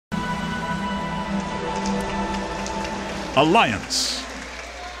Alliance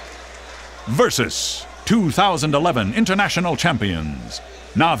versus 2011 international champions,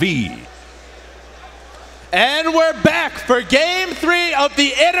 Na'Vi. And we're back for Game 3 of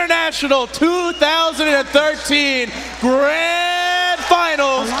the International 2013 Grand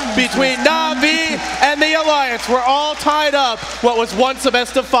Finals between Na'Vi and the Alliance. We're all tied up. What was once a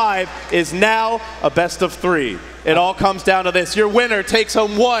best of 5 is now a best of 3. It all comes down to this. Your winner takes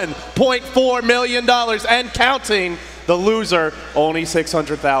home $1.4 million and counting. The loser, only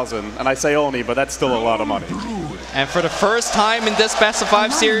 $600,000. And I say only, but that's still a lot of money. And for the first time in this Best of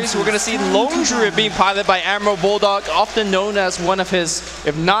 5 series, we're going to see Lone Druid being piloted by Admiral Bulldog, often known as one of his,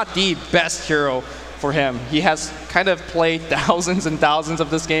 if not the best hero for him. He has kind of played thousands and thousands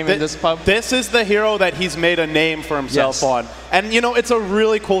of this game in this pub. This is the hero that he's made a name for himself on. And, you know, it's a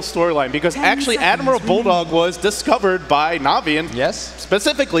really cool storyline because actually Admiral Bulldog was discovered by Na'Vi and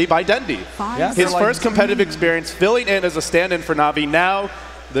specifically by Dendi. His first competitive experience filling in as a stand-in for Na'Vi. Now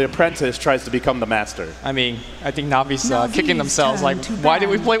the apprentice tries to become the master. I mean, I think Na'Vi's kicking themselves. Like, why did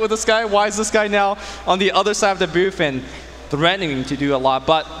we play with this guy? Why is this guy now on the other side of the booth and threatening to do a lot?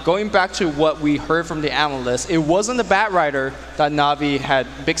 But going back to what we heard from the analysts, it wasn't the Bat Rider that Na'Vi had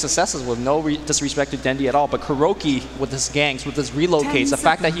big successes with. No disrespect to Dendi at all, but Kuroki with his ganks, with his relocates, the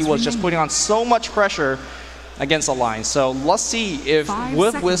fact that he was just putting on so much pressure against Alliance. So let's see if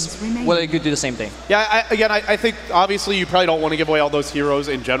with Wisp, whether they could do the same thing. Yeah, I think obviously you probably don't want to give away all those heroes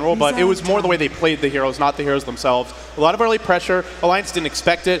in general, but it was more the way they played the heroes, not the heroes themselves. A lot of early pressure. Alliance didn't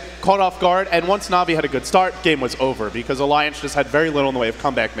expect it, caught off guard, and once Na'Vi had a good start, game was over because Alliance just had very little in the way of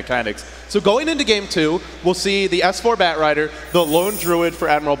comeback mechanics. So going into Game 2, we'll see the S4 Bat Rider, the Lone Druid for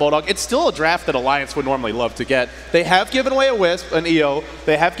Admiral Bulldog. It's still a draft that Alliance would normally love to get. They have given away a Wisp, an EO.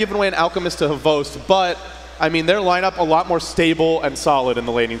 They have given away an Alchemist to Havost, but I mean, their lineup a lot more stable and solid in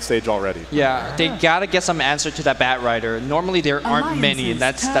the laning stage already. Yeah, they gotta get some answer to that Bat Rider. Normally there aren't many, and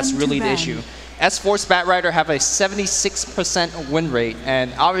that's really the issue. S4's Bat Rider have a 76% win rate,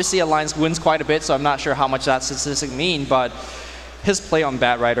 and obviously Alliance wins quite a bit, so I'm not sure how much that statistic means, but his play on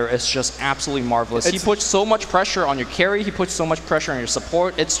Bat Rider is just absolutely marvelous. He puts so much pressure on your carry, he puts so much pressure on your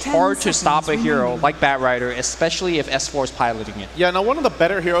support. It's hard to stop a hero like Bat Rider, especially if S4 is piloting it. Yeah, now one of the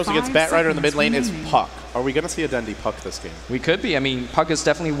better heroes against Bat Rider in the mid lane is Puck. Are we going to see a Dendi Puck this game? We could be. I mean, Puck is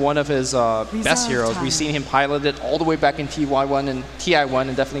definitely one of his best heroes. We've seen him pilot it all the way back in TI1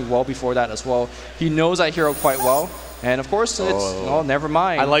 and definitely well before that as well. He knows that hero quite well. And of course, it's, oh, never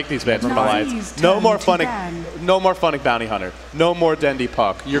mind. I like these bans from Alliance. No more Funnick Bounty Hunter. No more Dendi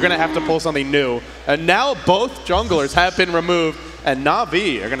Puck. You're going to have to pull something new. And now both junglers have been removed, and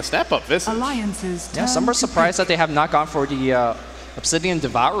Na'Vi are going to snap up Visage. Yeah, some are surprised that they have not gone for the Obsidian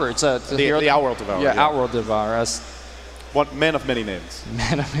Devourer. It's the Outworld Devourer. Yeah, Outworld Devourer. One man of many names.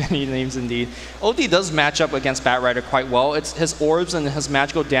 Man of many names indeed. OD does match up against Bat Rider quite well. It's his orbs and his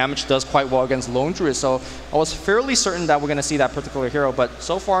magical damage does quite well against Lone Druid, so I was fairly certain that we're going to see that particular hero, but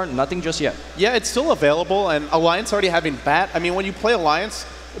so far, nothing just yet. Yeah, it's still available, and Alliance already having Bat. I mean, when you play Alliance,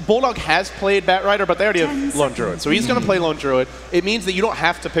 Bulldog has played Bat Rider, but they already have Lone Druid. So he's going to play Lone Druid. It means that you don't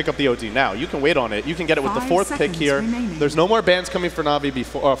have to pick up the OD now. You can wait on it. You can get it with the 4th pick here. There's no more bans coming for Na'Vi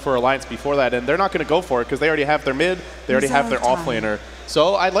before, for Alliance before that, and they're not going to go for it because they already have their mid, they already have their offlaner.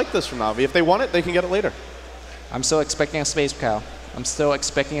 So I like this from Na'Vi. If they want it, they can get it later. I'm still expecting a Space Cow. I'm still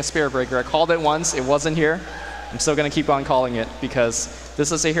expecting a Spirit Breaker. I called it once. It wasn't here. I'm still going to keep on calling it because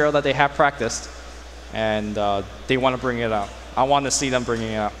this is a hero that they have practiced, and they want to bring it out. I want to see them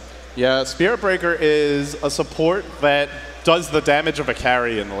bringing it out. Yeah, Spirit Breaker is a support that does the damage of a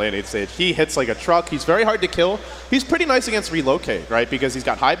carry in the late 8 stage. He hits like a truck. He's very hard to kill. He's pretty nice against Relocate, right? Because he's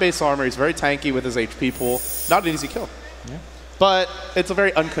got high base armor. He's very tanky with his HP pool. Not an easy kill. Yeah. But it's a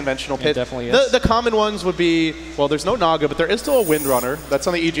very unconventional pit. It definitely is. The common ones would be, well, there's no Naga, but there is still a Windrunner. That's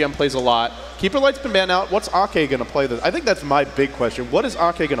something EGM plays a lot. Keeper Light's been banned out. What's Ake going to play this? I think that's my big question. What is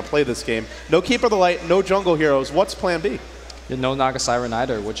Ake going to play this game? No Keeper of the Light, no jungle heroes. What's plan B? No Naga Siren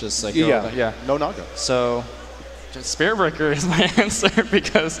either, which is like no Naga. So Spirit Breaker is my answer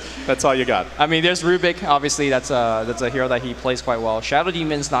because that's all you got. I mean, there's Rubik. Obviously, that's a hero that he plays quite well. Shadow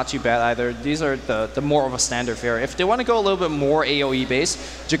Demon's not too bad either. These are the more of a standard fare. If they want to go a little bit more AOE based,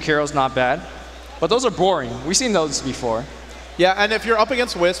 Jakiro's not bad, but those are boring. We've seen those before. Yeah, and if you're up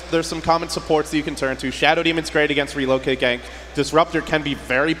against Wisp, there's some common supports that you can turn to. Shadow Demon's great against Relocate gank. Disruptor can be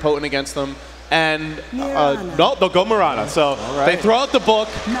very potent against them. And no, they'll go Mirana. So they throw out the book.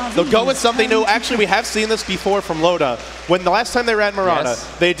 They'll go with something new. Actually, we have seen this before from Loda. When the last time they ran Mirana,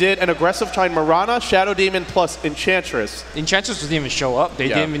 they did an aggressive try Mirana, Shadow Demon plus Enchantress. Enchantress didn't even show up. They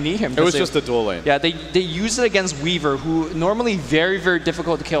didn't even need him. It was just a dual lane. Yeah, they use it against Weaver, who normally very, very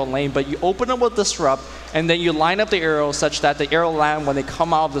difficult to kill in lane, but you open up with Disrupt, and then you line up the arrows such that the arrow land, when they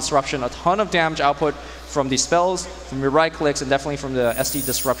come out of Disruption, a ton of damage output from these spells, from your right clicks, and definitely from the SD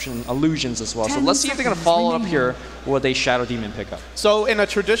Disruption illusions as well. So let's see if they're going to follow up here with a Shadow Demon pickup. So in a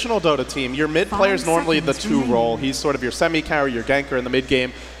traditional Dota team, your mid player is normally the 2 role. He's sort of your semi-carry, your ganker in the mid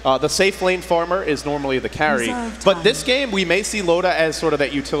game. The safe lane farmer is normally the carry. But this game, we may see Loda as sort of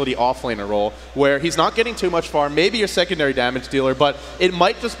that utility off-laner role, where he's not getting too much farm, maybe your secondary damage dealer, but it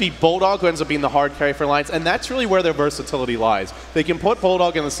might just be Bulldog who ends up being the hard carry for Alliance, and that's really where their versatility lies. They can put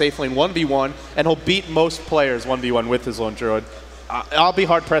Bulldog in the safe lane 1v1, and he'll beat most players 1v1 with his lone druid. I'll be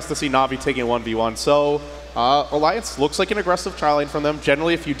hard-pressed to see Na'Vi taking 1v1, so Alliance looks like an aggressive tri lane from them.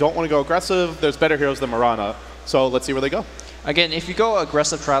 Generally, if you don't want to go aggressive, there's better heroes than Mirana. So let's see where they go. Again, if you go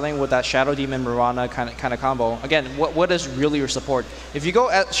aggressive tri-lane with that Shadow Demon Mirana kind of combo, again, what is really your support? If you go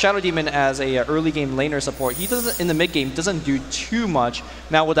at Shadow Demon as a early game laner support, he doesn't in the mid game doesn't do too much.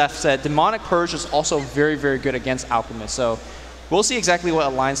 Now with that said, Demonic Purge is also very, very good against Alchemist. So we'll see exactly what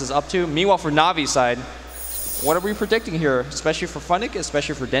Alliance is up to. Meanwhile, for Navi's side, what are we predicting here, especially for Funnick,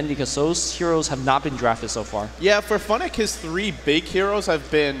 especially for Dendi, because those heroes have not been drafted so far? Yeah, for Funnick, his 3 big heroes have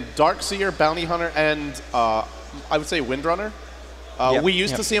been Darkseer, Bounty Hunter, and I would say Windrunner. We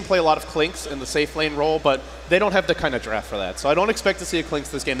used to see him play a lot of Clinks in the safe lane role, but they don't have the kind of draft for that. So I don't expect to see a Clinks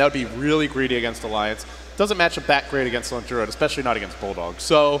this game. That would be really greedy against Alliance. Doesn't match up that great against Lone Druid, especially not against Bulldog.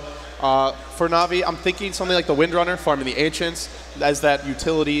 So for Na'Vi, I'm thinking something like the Windrunner, farming the Ancients as that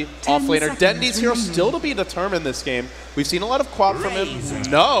utility offlaner. Dendi's hero still to be determined this game. We've seen a lot of quap from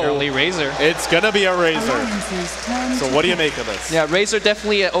him. No. Early Razor. It's going to be a Razor. So what do you make of this? Yeah, Razor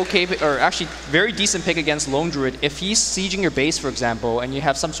definitely an okay, or actually very decent pick against Lone Druid. If he's sieging your base, for example, and you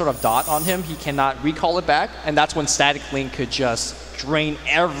have some sort of dot on him, he cannot recall it back, and that's when Static Link could just drain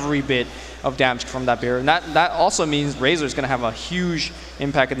every bit of damage from that barrier. And that also means Razor is going to have a huge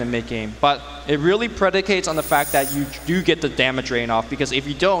impact in the mid game. But it really predicates on the fact that you do get the damage drain off, because if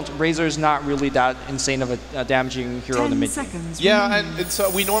you don't, Razor is not really that insane of a damaging hero in the mid game. Yeah, and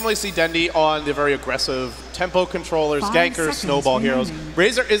so we normally see Dendi on the very aggressive tempo controllers, gankers, snowball heroes.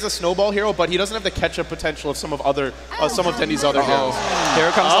 Razor is a snowball hero, but he doesn't have the catch-up potential of some of Dendi's other heroes.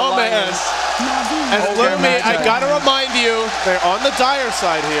 Here comes Alliance. And Lumi, I gotta remind you, they're on the dire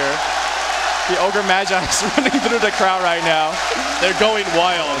side here. The Ogre Magi is running through the crowd right now. They're going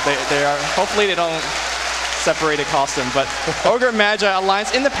wild. They are. Hopefully they don't separate a costume. But Ogre Magi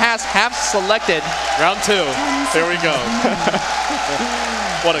Alliance in the past have selected round 2. There we go.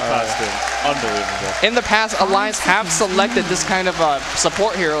 What a costume. Unbelievable. In the past, Alliance have selected this kind of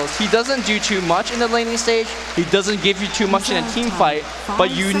support heroes. He doesn't do too much in the laning stage. He doesn't give you too much in a team fight.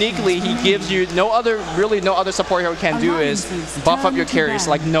 But uniquely, he gives you no other support hero can do is buff up your carries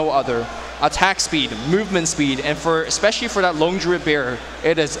like no other. Attack speed, movement speed, and especially for that Lone Druid bearer,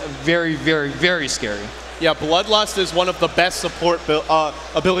 it is very, very, very scary. Yeah, Bloodlust is one of the best support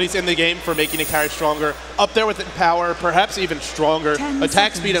abilities in the game for making a carry stronger. Up there with power, perhaps even stronger.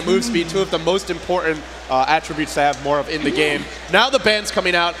 Attack speed and move speed, 2 of the most important attributes to have more of in the game. Now the ban's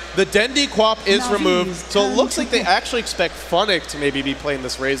coming out. The Dendi Quap is removed, so it looks like they actually expect Funnick to maybe be playing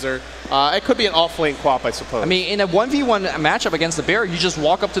this Razor. It could be an off-lane Quap, I suppose. I mean, in a 1v1 matchup against the bear, you just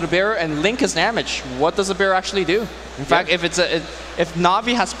walk up to the bear and link his damage. What does the bear actually do? In fact, if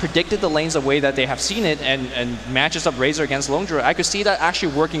Na'Vi has predicted the lanes the way that they have seen it and matches up Razor against Lone Druid, I could see that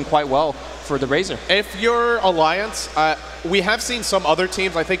actually working quite well for the Razor. If you're Alliance, we have seen some other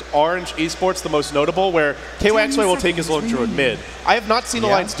teams, I think Orange Esports the most notable, where KYXY will take his Lone Druid mid. I have not seen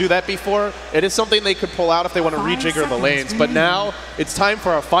Alliance do that before. It is something they could pull out if they want to rejigger the lanes, but now it's time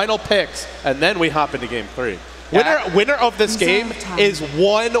for our final picks, and then we hop into Game 3. Winner of this game is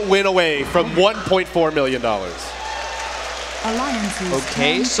 1 win away from $1.4 million.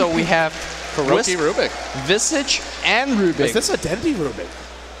 Okay, so we have Hiroki Rubik, Visage, and Rubik. Is this a Dendi Rubik?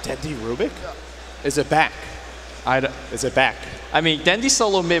 Dendi Rubik? Is it back? Is it back? I mean, Dendi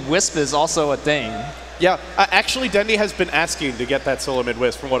solo mid Wisp is also a thing. Yeah, actually Dendi has been asking to get that solo mid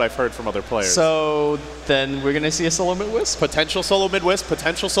Wisp from what I've heard from other players. So then we're going to see a solo mid Wisp? Potential solo mid Wisp,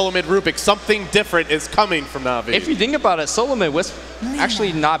 potential solo mid Rubik. Something different is coming from Na'Vi. If you think about it, solo mid Wisp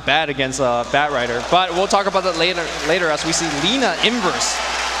actually not bad against Bat Rider. But we'll talk about that later as we see Lina Inverse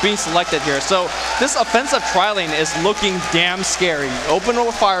being selected here. So this offensive tri-lane is looking damn scary. Open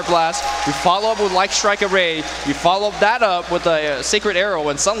with Fire Blast, you follow up with Light Strike Array, you follow that up with a Sacred Arrow,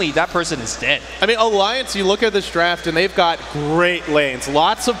 and suddenly that person is dead. I mean, Alliance, you look at this draft, and they've got great lanes.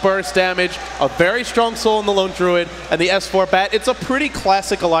 Lots of burst damage, a very strong soul in the Lone Druid, and the S4 Bat. It's a pretty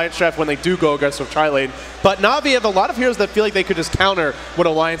classic Alliance draft when they do go aggressive tri-lane. But Na'Vi have a lot of heroes that feel like they could just counter what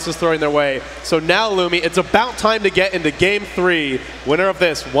Alliance is throwing their way. So now, Lumi, it's about time to get into Game 3. Winner of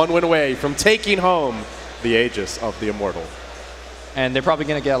this, 1 win away from taking home the Aegis of the Immortal. And they're probably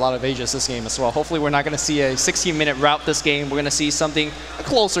going to get a lot of Aegis this game as well. Hopefully we're not going to see a 16-minute route this game. We're going to see something, a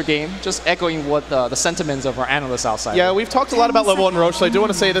closer game, just echoing what the sentiments of our analysts outside. Yeah, we've talked a lot about level 1 Roche, so I do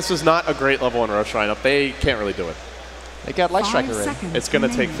want to say this is not a great level 1 Roche lineup. They can't really do it. They got Light Strike Array. It's going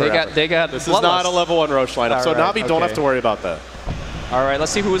to take forever. They got this is not a level 1 Roche lineup, so right, Na'Vi don't have to worry about that. All right,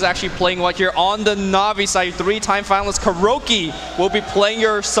 let's see who's actually playing what here on the Na'Vi side. 3-time finalist KuroKy will be playing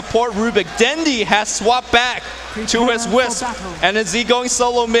your support Rubik. Dendi has swapped back to his Wisp. And is he going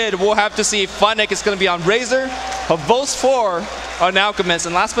solo mid? We'll have to see. Funnick is going to be on Razor. Havos 4 on Alchemist.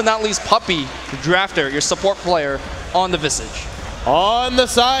 And last but not least, Puppey, Drafter, your support player on the Visage. On the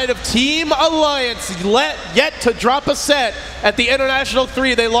side of Team Alliance, yet to drop a set at the International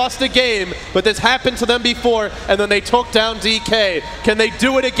 3. They lost a game, but this happened to them before, and then they took down DK. Can they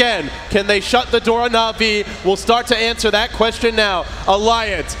do it again? Can they shut the door on Na'Vi? We'll start to answer that question now.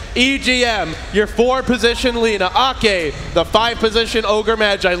 Alliance, EGM, your 4-position Lina, Ake, the 5-position Ogre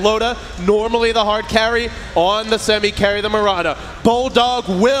Magi, Loda, normally the hard carry, on the semi-carry, the Mirana. Bulldog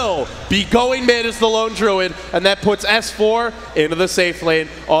will be going mid as the Lone Druid, and that puts S4 into the safe lane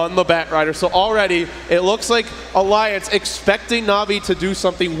on the Batrider. So already, it looks like Alliance expecting Na'Vi to do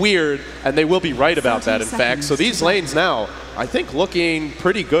something weird, and they will be right about that, in fact. So these lanes now, I think, looking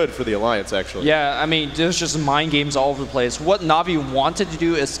pretty good for the Alliance, actually. Yeah, I mean, there's just mind games all over the place. What Na'Vi wanted to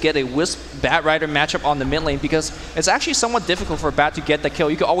do is get a Wisp Batrider matchup on the mid lane, because it's actually somewhat difficult for a Bat to get the kill.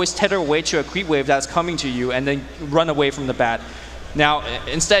 You can always tether away to a creep wave that's coming to you and then run away from the Bat. Now,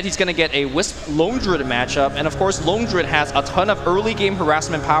 instead, he's going to get a Wisp Lone Druid matchup, and of course, Lone Druid has a ton of early game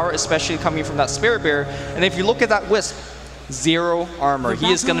harassment power, especially coming from that Spirit Bear. And if you look at that Wisp, 0 armor. He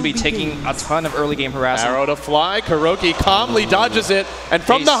is going to be taking a ton of early game harassment. Arrow to fly, KuroKy calmly dodges it, and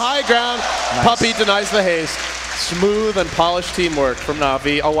from the high ground, nice. Puppey denies the haste. Smooth and polished teamwork from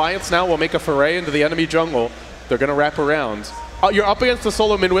Na'Vi. Alliance now will make a foray into the enemy jungle. They're going to wrap around. You're up against the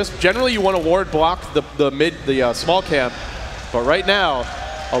solo mid Wisp. Generally, you want to ward block the small camp. But right now,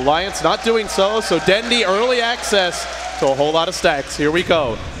 Alliance not doing so Dendi early access to a whole lot of stacks. Here we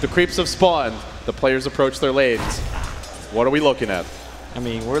go. The creeps have spawned. The players approach their lanes. What are we looking at? I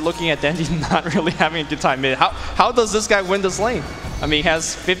mean, we're looking at Dendi not really having a good time mid. How does this guy win this lane? I mean, he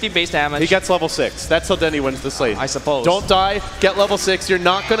has 50 base damage. He gets level 6. That's how Dendi wins this lane. I suppose. Don't die, get level 6. You're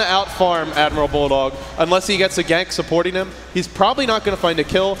not going to out-farm Admiral Bulldog unless he gets a gank supporting him. He's probably not going to find a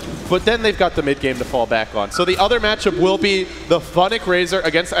kill, but then they've got the mid-game to fall back on. So the other matchup will be the Funnick Razor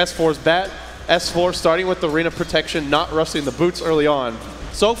against S4's Bat. S4 starting with the Ring of Protection, not rusting the boots early on.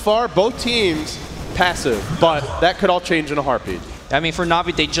 So far, both teams passive, but that could all change in a heartbeat. I mean, for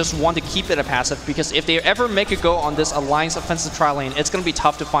Na'Vi, they just want to keep it a passive, because if they ever make a go on this Alliance offensive tri lane, it's going to be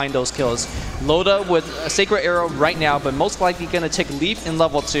tough to find those kills. Loda with a Sacred Arrow right now, but most likely going to take Leaf in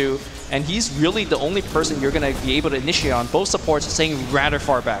level 2, and he's really the only person you're going to be able to initiate on. Both supports staying rather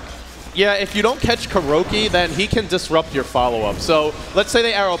far back. Yeah, if you don't catch KuroKy, then he can disrupt your follow-up. So let's say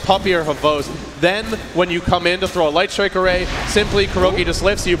they arrow Puppey or Havos. Then when you come in to throw a Light Strike Array, simply KuroKy just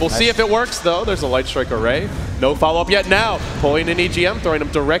lifts you. We'll see if it works, though. There's a Light Strike Array. No follow-up yet. Now, pulling an EGM, throwing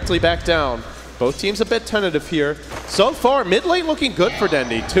him directly back down. Both teams a bit tentative here. So far, mid lane looking good for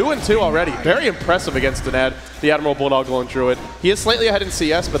Dendi. 2-2 already. Very impressive against Denad, the Admiral Bulldog Lone Druid. He is slightly ahead in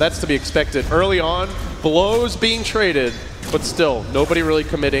CS, but that's to be expected. Early on, blows being traded, but still, nobody really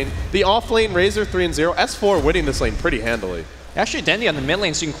committing. The off-lane Razor 3-0, S4 winning this lane pretty handily. Actually, Dendi on the mid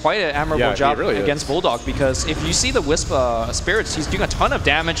lane is doing quite an admirable job against Bulldog, because if you see the Wisp Spirits, he's doing a ton of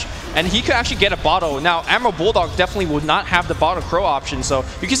damage, and he could actually get a bottle. Now, Admiral Bulldog definitely would not have the bottle crow option, so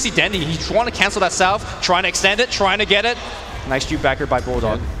you can see Dendi, he's trying to cancel that south, trying to extend it, trying to get it. Nice juke backer by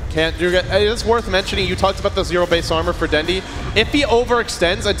Bulldog. It's worth mentioning, you talked about the 0 base armor for Dendi. If he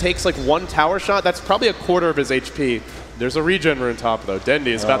overextends and takes like 1 tower shot, that's probably a quarter of his HP. There's a regen rune top, though. Dendi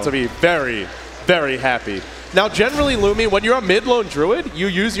is about to be very, very happy. Now, generally, Lumi, when you're a mid-lone druid, you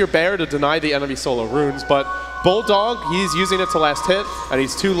use your bear to deny the enemy solo runes, but Bulldog, he's using it to last hit, and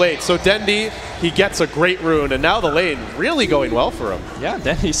he's too late. So Dendi, he gets a great rune, and now the lane really going well for him. Yeah,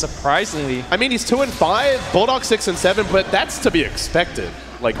 Dendi, surprisingly. I mean, he's 2-5, Bulldog 6-7, but that's to be expected,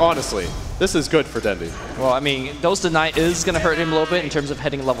 like, honestly. This is good for Dendy. Well, I mean, those deny is going to hurt him a little bit in terms of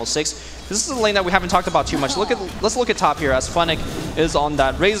hitting level 6. This is a lane that we haven't talked about too much. Let's look at top here, as Funnick is on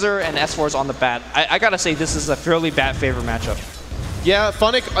that Razor and S4 is on the bat. I got to say, this is a fairly bad favor matchup. Yeah,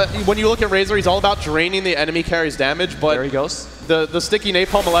 Funnick, when you look at Razor, he's all about draining the enemy carry's damage, but there he goes. The sticky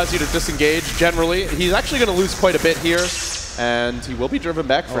napalm allows you to disengage generally. He's actually going to lose quite a bit here, and he will be driven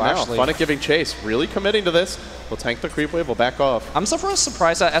back for now. Funnick giving chase, really committing to this. We'll tank the creep wave, we'll back off. I'm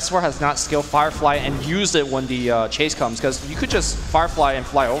surprised that S4 has not skilled Firefly and used it when the chase comes, because you could just Firefly and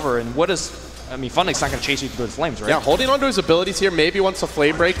fly over, and what is... I mean, Funnick's not going to chase you through the flames, right? Yeah, holding on to his abilities here, maybe wants a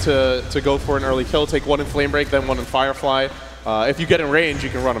Flame Break to go for an early kill, take one in Flame Break, then one in Firefly. If you get in range, you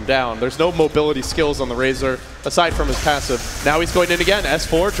can run him down. There's no mobility skills on the Razor, aside from his passive. Now he's going in again.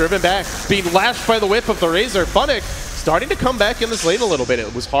 S4 driven back, being lashed by the whip of the Razor. Funnick starting to come back in this lane a little bit.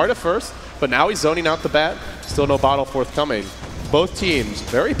 It was hard at first, but now he's zoning out the bat. Still no bottle forthcoming. Both teams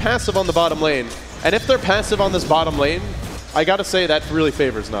very passive on the bottom lane. And if they're passive on this bottom lane, I gotta say that really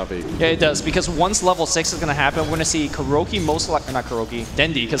favors Na'Vi. Yeah, it does, because once level 6 is gonna happen, we're gonna see KuroKy most likely, not KuroKy,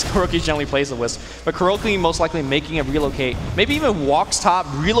 Dendy, because KuroKy generally plays the Wisp, but KuroKy most likely making a relocate, maybe even walks top,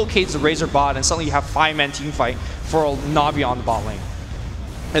 relocates the Razor bot, and suddenly you have 5-man team fight for Na'Vi on the bot lane.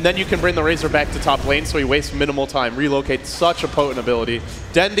 And then you can bring the Razor back to top lane, so he wastes minimal time. Relocate, such a potent ability.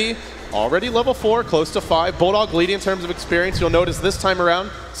 Dendy, already level 4, close to 5. Bulldog leading in terms of experience. You'll notice this time around,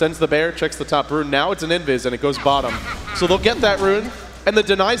 sends the bear, checks the top rune. Now it's an invis, and it goes bottom. So they'll get that rune. And the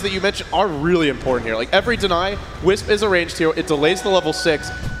denies that you mentioned are really important here. Like, every deny, Wisp is a ranged hero. It delays the level 6.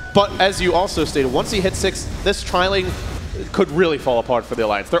 But as you also stated, once he hits 6, this trialing could really fall apart for the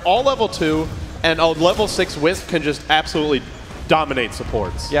Alliance. They're all level 2, and a level 6 Wisp can just absolutely dominate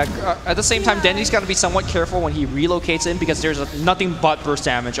supports. Yeah, at the same time, Dendy's got to be somewhat careful when he relocates in, because there's nothing but burst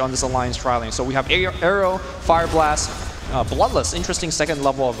damage on this Alliance trialing. So we have Arrow, Fire Blast, Bloodless, interesting second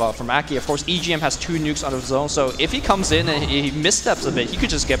level of from Aki. Of course, EGM has 2 nukes under his own, so if he comes in and he missteps a bit, he could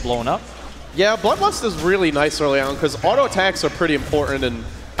just get blown up. Yeah, Bloodlust is really nice early on, because auto attacks are pretty important, and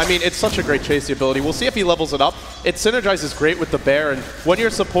I mean, it's such a great chasey ability. We'll see if he levels it up. It synergizes great with the bear, and when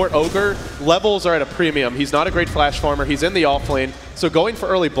you're support Ogre, levels are at a premium. He's not a great flash farmer. He's in the off lane, so going for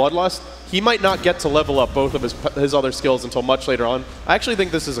early Bloodlust, he might not get to level up both of his other skills until much later on. I actually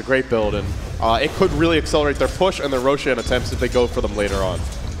think this is a great build, and it could really accelerate their push and their Roshan attempts if they go for them later on.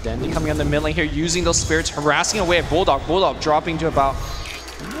 Dendy coming on the mid lane here, using those spirits, harassing away at Bulldog. Bulldog dropping to about...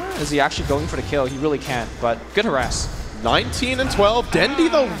 Is he actually going for the kill? He really can't, but good harass. 19 and 12. Dendy,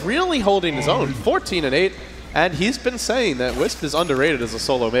 though, really holding his own. 14 and 8. And he's been saying that Wisp is underrated as a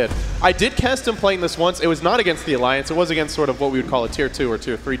solo mid. I did cast him playing this once. It was not against the Alliance. It was against sort of what we would call a tier 2 or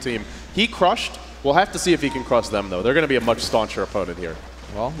tier 3 team. He crushed. We'll have to see if he can crush them, though. They're going to be a much stauncher opponent here.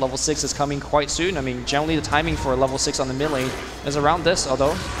 Well, level 6 is coming quite soon. I mean, generally the timing for level 6 on the mid lane is around this,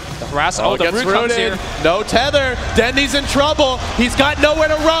 although the harass... Oh, the root comes here. No tether. Dendy's in trouble. He's got nowhere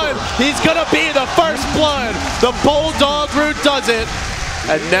to run. He's going to be the first blood. The Bulldog root does it.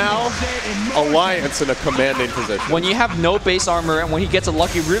 And now, Alliance in a commanding position. When you have no base armor and when he gets a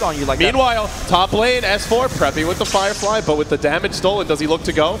lucky root on you like Meanwhile, top lane, S4 prepping with the Firefly, but with the damage stolen, does he look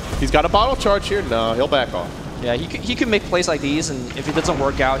to go? He's got a bottle charge here. No, he'll back off. Yeah, he can make plays like these, and if it doesn't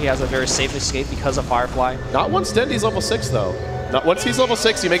work out, he has a very safe escape because of Firefly. Not once Dendy's level 6, though. Not once he's level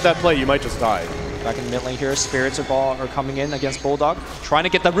 6, you make that play, you might just die. Back in the mid lane here, Spirits are coming in against Bulldog, trying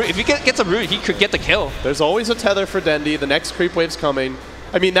to get the root. If he gets a root, he could get the kill. There's always a tether for Dendy. The next creep wave's coming.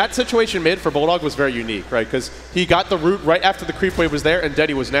 I mean, that situation mid for Bulldog was very unique, right? Because he got the root right after the creep wave was there, and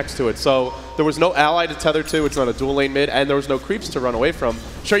Dendy was next to it. So there was no ally to tether to. It's not a dual lane mid, and there was no creeps to run away from.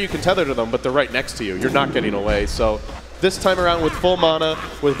 Sure, you can tether to them, but they're right next to you. You're not getting away. So this time around with full mana,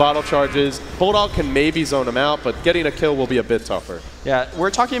 with bottle charges, Bulldog can maybe zone him out, but getting a kill will be a bit tougher. Yeah, we're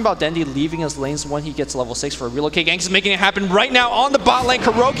talking about Dendy leaving his lanes when he gets level 6 for a relocate. Ganks is making it happen right now on the bot lane.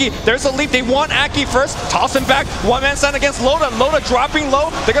 KuroKy, there's a leap. They want Aki first. Toss him back. One-man stand against Loda. Loda dropping low.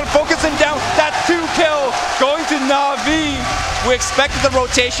 They're going to focus him down. That's 2 kill going to Na'Vi. We expected the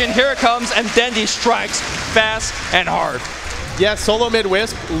rotation. Here it comes, and Dendy strikes fast and hard. Yeah, solo mid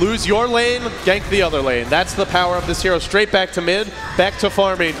Wisp, lose your lane, gank the other lane. That's the power of this hero. Straight back to mid, back to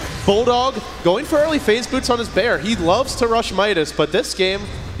farming. Bulldog going for early phase boots on his bear. He loves to rush Midas, but this game,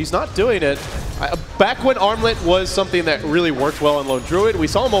 he's not doing it. Back when Armlet was something that really worked well on Lone Druid, we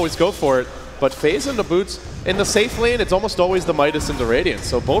saw him always go for it, but phase into boots, in the safe lane, it's almost always the Midas into Radiance.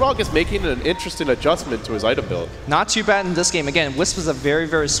 So Bulldog is making an interesting adjustment to his item build. Not too bad in this game. Again, Wisp is a very,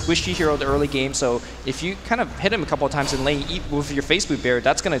 very squishy hero in the early game, so if you kind of hit him a couple of times in lane, eat with your face boot bear,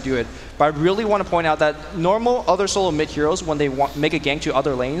 that's going to do it. But I really want to point out that normal other solo mid heroes, when they make a gank to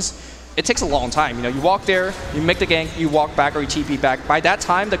other lanes, it takes a long time. You know, you walk there, you make the gank, you walk back or you TP back. By that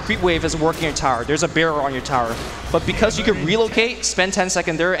time, the creep wave is working your tower. There's a barrier on your tower. But because you can relocate, spend 10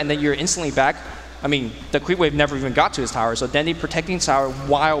 seconds there, and then you're instantly back, I mean, the creep wave never even got to his tower. So Dendy protecting his tower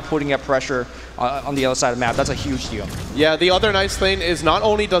while putting up pressure on the other side of the map, that's a huge deal. Yeah, the other nice thing is not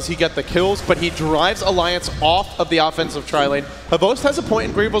only does he get the kills, but he drives Alliance off of the offensive tri-lane. Havost has a point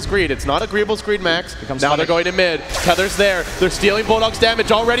in Greeble's Greed. It's not a Greeble's Greed max. Now they're going to mid. Tether's there. They're stealing Bulldog's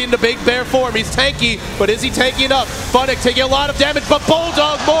damage already into big bear form. He's tanky, but is he tanky enough? Funnick taking a lot of damage, but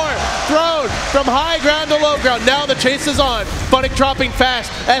Bulldog more. Thrown from high ground to low ground. Now the chase is on. Funnick dropping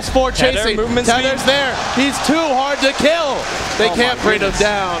fast. S4 chasing. Tether's there. He's too hard to kill. They can't bring him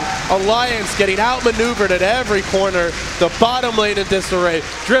down. Alliance getting outmaneuvered at every corner. The bottom lane in disarray,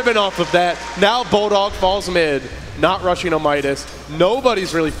 driven off of that. Now Bulldog falls mid, not rushing on Midas.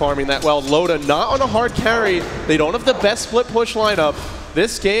 Nobody's really farming that well. Loda not on a hard carry. They don't have the best split push lineup.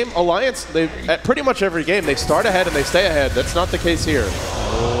 This game, Alliance, at pretty much every game, they start ahead and they stay ahead. That's not the case here.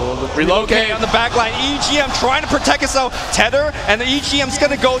 Relocate on the back line. EGM trying to protect itself. Tether, and the EGM's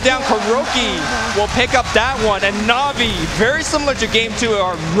going to go down. Kuroki will pick up that one. And Na'Vi, very similar to Game 2,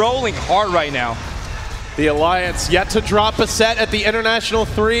 are rolling hard right now. The Alliance yet to drop a set at the International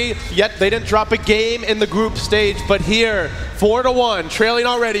 3, yet they didn't drop a game in the group stage, but here, 4-1, trailing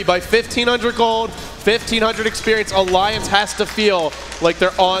already by 1,500 gold, 1,500 experience. Alliance has to feel like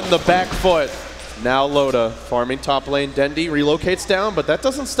they're on the back foot. Now Loda farming top lane. Dendy relocates down, but that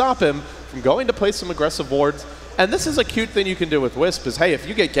doesn't stop him from going to play some aggressive wards. And this is a cute thing you can do with Wisp is, hey, if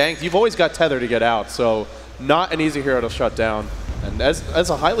you get ganked, you've always got Tether to get out, so not an easy hero to shut down. And as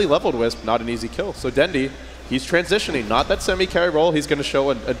a highly leveled Wisp, not an easy kill. So Dendy, he's transitioning. Not that semi-carry role. He's going to show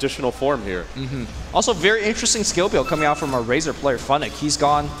an additional form here. Also, very interesting skill build coming out from a Razor player, Funnick. He's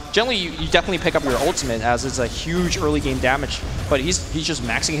gone. Generally, you definitely pick up your ultimate as it's a huge early game damage. But he's just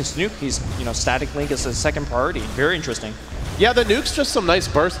maxing his nuke. He's, you know, static link is his second priority. Very interesting. Yeah, the nuke's just some nice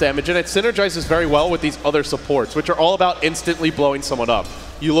burst damage, and it synergizes very well with these other supports, which are all about instantly blowing someone up.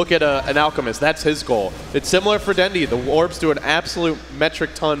 You look at an Alchemist, that's his goal. It's similar for Dendy. The orbs do an absolute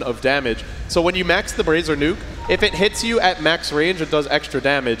metric ton of damage. So when you max the Razor nuke, if it hits you at max range and does extra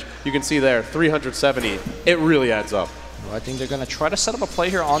damage, you can see there, 370. It really adds up. Well, I think they're going to try to set up a play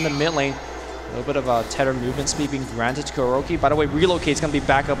here on the mid lane. A little bit of a Tether movement speed being granted to Kuroki. By the way, Relocate's going to be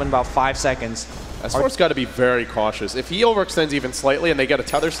back up in about 5 seconds. S4's got to be very cautious. If he overextends even slightly and they get a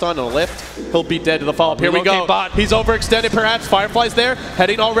Tether stun and a lift, he'll be dead to the follow-up. Here we go. Bot. He's overextended perhaps. Firefly's there,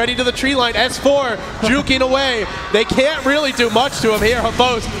 heading already to the tree line. S4 juking away. They can't really do much to him here.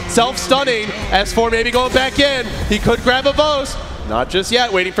 Havost self-stunning. S4 maybe going back in. He could grab Havost. Not just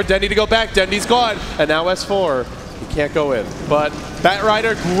yet. Waiting for Dendy to go back. Dendy's gone. And now S4. He can't go in. But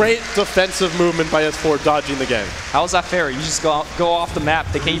Batrider, great defensive movement by S4 dodging the gang. How is that fair? You just go off the map.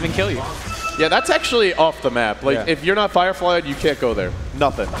 They can't even kill you. Yeah, that's actually off the map. Like, if you're not Firefly, you can't go there.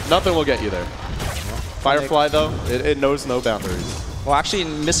 Nothing. Nothing will get you there. Firefly, though, it knows no boundaries. Well, actually,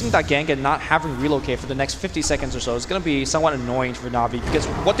 missing that gank and not having Relocate for the next 50 seconds or so is going to be somewhat annoying for Na'Vi, because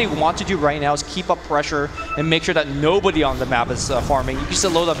what they want to do right now is keep up pressure and make sure that nobody on the map is farming. You can still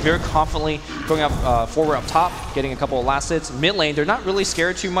load up very confidently, going up forward up top, getting a couple of last hits. Mid lane, they're not really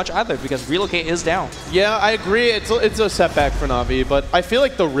scared too much either, because Relocate is down. Yeah, I agree. It's a setback for Na'Vi, but I feel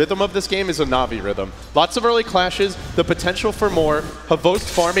like the rhythm of this game is a Na'Vi rhythm. Lots of early clashes, the potential for more, Havost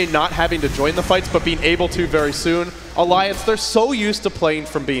farming, not having to join the fights, but being able to very soon. Alliance, they're so used to playing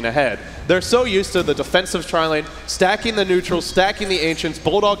from being ahead. They're so used to the defensive tri-lane, stacking the neutrals, stacking the ancients,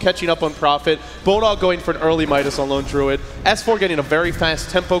 Bulldog catching up on Prophet, Bulldog going for an early Midas on Lone Druid, S4 getting a very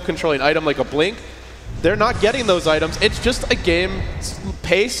fast tempo controlling item like a Blink. They're not getting those items. It's just a game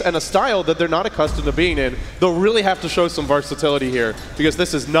pace and a style that they're not accustomed to being in. They'll really have to show some versatility here, because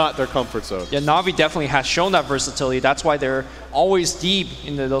this is not their comfort zone. Yeah, Na'Vi definitely has shown that versatility. That's why they're always deep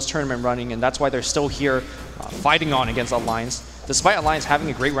into those tournament running, and that's why they're still here fighting on against Alliance, despite Alliance having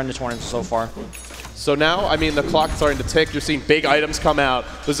a great run to tournament so far. So now, I mean, the clock's starting to tick. You're seeing big items come out.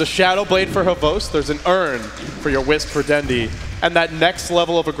 There's a Shadow Blade for Havost. There's an Urn for your Wisp for Dendy. And that next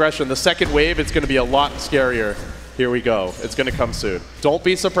level of aggression, the second wave, it's going to be a lot scarier. Here we go. It's going to come soon. Don't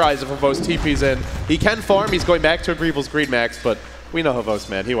be surprised if Havost TP's in. He can farm. He's going back to Agreeable's Greed Max, but we know Havost,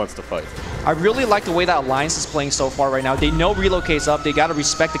 man. He wants to fight. I really like the way that Alliance is playing so far right now. They know Relocate's up. They got to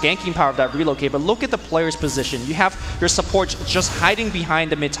respect the ganking power of that Relocate. But look at the player's position. You have your supports just hiding behind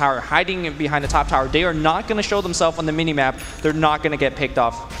the mid tower, hiding behind the top tower. They are not going to show themselves on the minimap. They're not going to get picked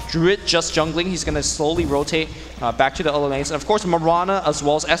off. Druid just jungling. He's going to slowly rotate back to the other lanes. And of course, Mirana as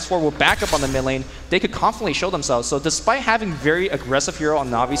well as S4 will back up on the mid lane. They could confidently show themselves. So despite having very aggressive hero on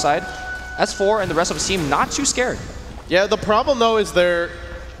Na'Vi side, S4 and the rest of the team not too scared. Yeah, the problem though is they're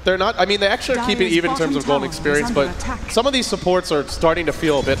they're not, I mean, they actually are keeping even in terms of golden experience, but some of these supports are starting to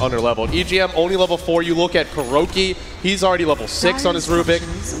feel a bit underleveled. EGM only level 4. You look at Kuroki, he's already level 6 on his Rubik.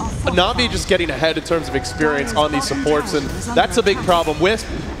 Navi just getting ahead in terms of experience on these supports, and that's a big problem. Wisp,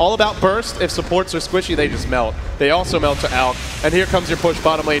 all about burst. If supports are squishy, they just melt. They also melt to Alk. And here comes your push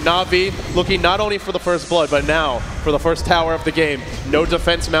bottom lane. Navi looking not only for the first blood, but now for the first tower of the game. No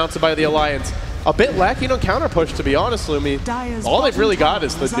defense mounted by the Alliance. A bit lacking on counter push, to be honest, Lumi. All they've really got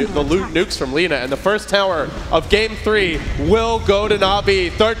is the nukes from Lina, and the first tower of Game 3 will go to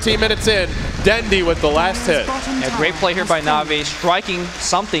Navi. 13 minutes in, Dendi with the last hit. Yeah, great play here by Navi, striking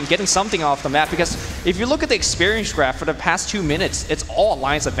something, getting something off the map, because if you look at the experience graph for the past 2 minutes, it's all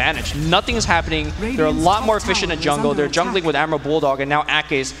Alliance advantage. Nothing is happening. They're a lot more efficient in jungle. They're jungling with Admiral Bulldog, and now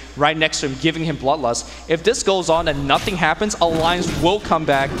Ake's right next to him, giving him Bloodlust. If this goes on and nothing happens, Alliance will come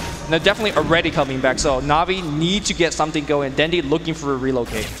back, and they're definitely already coming back. So Navi need to get something going. Dendi looking for a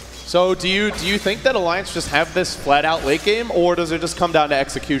relocate. So do you think that Alliance just have this flat out late game, or does it just come down to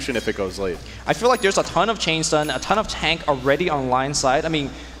execution if it goes late? I feel like there's a ton of chain stun, a ton of tank already on Alliance side. I mean,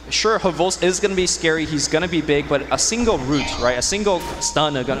 sure, Havos is going to be scary, he's going to be big, but a single root, right, a single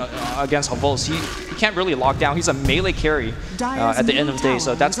stun against Havos, he can't really lock down. He's a melee carry at the end of the day,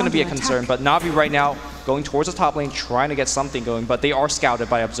 so that's going to be a concern. But Navi right now going towards the top lane, trying to get something going, but they are scouted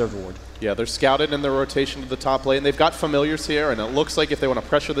by Observer Ward. Yeah, they're scouted in their rotation to the top lane. They've got familiars here, and it looks like if they want to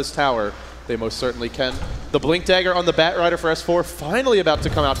pressure this tower, they most certainly can. The Blink Dagger on the Bat Rider for S4 finally about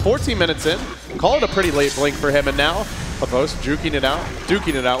to come out. 14 minutes in. Call it a pretty late blink for him, and now Havos duking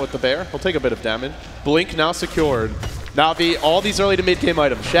it out with the bear. He'll take a bit of damage. Blink now secured. Navi, all these early to mid game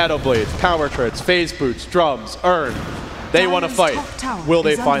items, Shadow Blades, Power Treads, Phase Boots, Drums, Urn. They want to fight. Will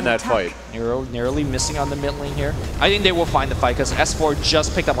they find that fight? Nero narrowly missing on the mid lane here. I think they will find the fight because S4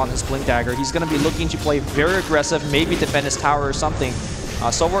 just picked up on his Blink Dagger. He's going to be looking to play very aggressive, maybe defend his tower or something.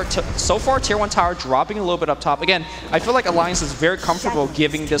 So far, Tier 1 tower dropping a little bit up top. Again, I feel like Alliance is very comfortable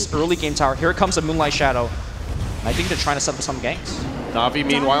giving this early game tower. Here comes a Moonlight Shadow. I think they're trying to set up some ganks. Navi,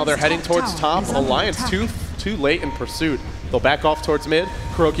 meanwhile, they're heading towards top. Alliance too late in pursuit. They'll back off towards mid.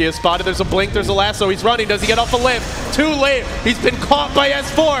 Kuroki is spotted. There's a blink. There's a lasso. He's running. Does he get off the lift? Too late. He's been caught by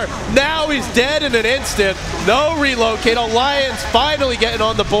S4. Now he's dead in an instant. No relocate. Alliance finally getting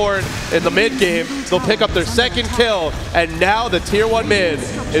on the board in the mid game. They'll pick up their second kill. And now the Tier 1 mid,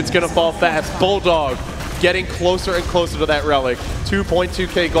 it's going to fall fast. Bulldog getting closer and closer to that relic.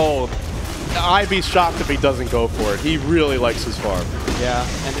 2.2k gold. I'd be shocked if he doesn't go for it. He really likes his farm. Yeah,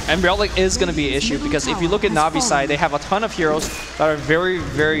 and Relic is going to be an issue because if you look at Navi's side, they have a ton of heroes that are very,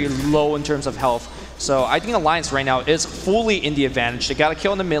 very low in terms of health. So I think Alliance right now is fully in the advantage. They got a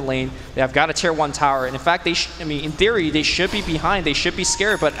kill in the mid lane. They have got a Tier 1 tower. And in fact, I mean, in theory, they should be behind. They should be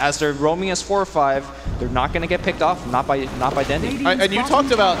scared. But as they're roaming as 4 or 5, they're not going to get picked off. Not by Dendi. And you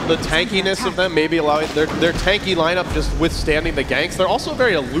talked about the tankiness of them, maybe allowing their tanky lineup just withstanding the ganks. They're also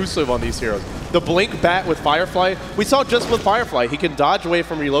very elusive on these heroes. The Blink Bat with Firefly, we saw just with Firefly, he can dodge away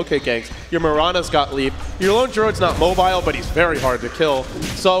from relocate ganks. Your Mirana's got leap. Your lone druid's not mobile, but he's very hard to kill.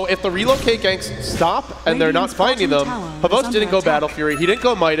 So if the relocate ganks stop and they're not finding them, Havos didn't go Battle Fury, he didn't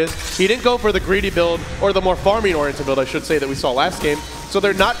go Midas, he didn't go for the greedy build, or the more farming-oriented build, I should say, that we saw last game. So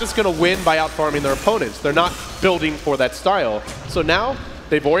they're not just going to win by out-farming their opponents. They're not building for that style. So now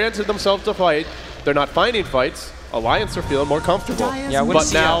they've oriented themselves to fight. They're not finding fights. Alliance are feeling more comfortable. Yeah,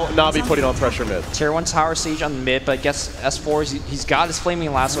 but now Navi putting on pressure mid. Tier 1 tower siege on mid, but I guess S4, he's got his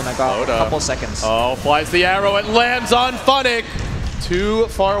flaming lasso and I got a couple of seconds. Oh, flies the arrow. It lands on Funnick. Too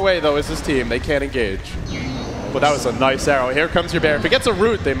far away, though, is his team. They can't engage. But that was a nice arrow. Here comes your bear. If it gets a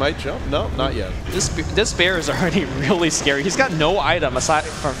root, they might jump. No, not yet. This bear is already really scary. He's got no item aside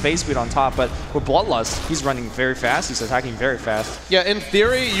from phase speed on top, but with Bloodlust, he's running very fast. He's attacking very fast. Yeah, in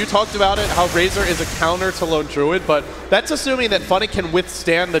theory, you talked about it, how Razor is a counter to Lone Druid, but that's assuming that Funnick can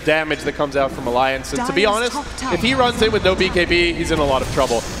withstand the damage that comes out from Alliance. And to be honest, if he runs in with no BKB, he's in a lot of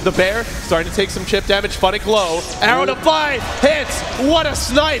trouble. The bear starting to take some chip damage. Funnick low. Arrow to fly. Hits. What a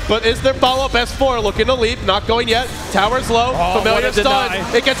snipe. But is there follow-up? S4 looking to leap. Not going yet. Tower's low. Familiar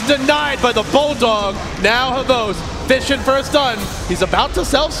stun. It gets denied by the Bulldog. Now Havos fishing for a stun. He's about to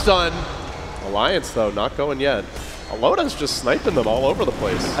self-stun. Alliance, though, not going yet. Aloda's just sniping them all over the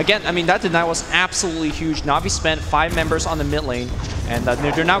place. Again, I mean, that deny was absolutely huge. Navi spent 5 members on the mid lane, And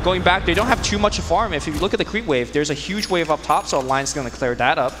they're now going back. They don't have too much to farm. If you look at the creep wave, there's a huge wave up top, so Alliance is going to clear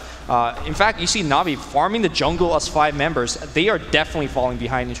that up. In fact, you see Na'Vi farming the jungle as 5 members. They are definitely falling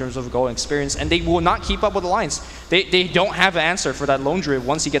behind in terms of gold experience, and they will not keep up with Alliance. They don't have an answer for that lone druid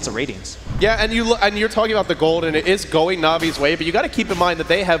once he gets a Radiance. Yeah, and you're talking about the gold, and it is going Na'Vi's way, but you got to keep in mind that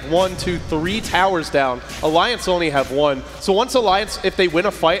they have 1, 2, 3 towers down. Alliance only have 1. So once Alliance, if they win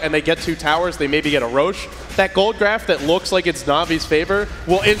a fight and they get 2 towers, they maybe get a Roche. That gold graph that looks like it's Na'Vi's favor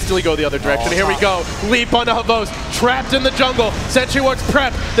will instantly go the other direction. Here we go. Leap onto Havos. Trapped in the jungle. Sentry Ward's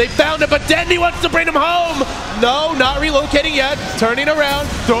prepped. They found it, but Dendy wants to bring him home. No, not relocating yet. Turning around.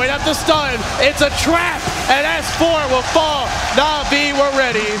 Throwing out the stun. It's a trap. And S4 will fall. Na'Vi were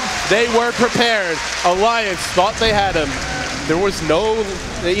ready. They were prepared. Alliance thought they had him. There was no,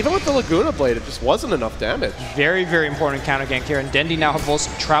 even with the Laguna Blade, it just wasn't enough damage. Very, very important counter gank here. And Dendy now have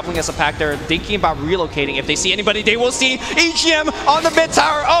both traveling as a pack. They're thinking about relocating. If they see anybody, they will see EGM on the mid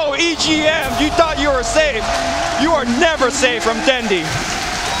tower. Oh, EGM, you thought you were safe. You are never safe from Dendy.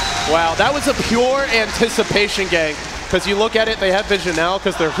 Wow, that was a pure anticipation gank. Because you look at it, they have vision now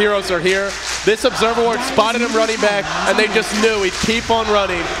because their heroes are here. This Observer Ward spotted him running back, and they just knew he'd keep on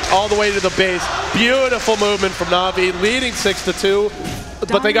running all the way to the base. Beautiful movement from Na'Vi, leading 6-2,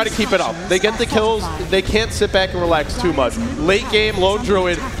 but they got to keep it up. They get the kills. They can't sit back and relax too much. Late game, Lone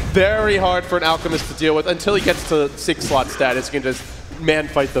Druid, very hard for an Alchemist to deal with until he gets to 6-slot status. He can just man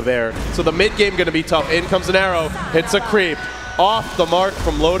fight the Bear. So the mid game going to be tough. In comes an arrow, hits a creep. Off the mark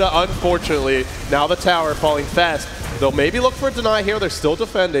from Loda, unfortunately. Now the tower falling fast. They'll maybe look for a deny here. They're still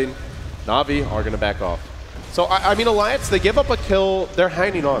defending. Na'Vi are going to back off. So, I mean, Alliance, they give up a kill. They're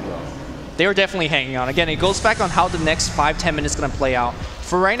hanging on, though. They're definitely hanging on. Again, it goes back on how the next 5-10 minutes is going to play out.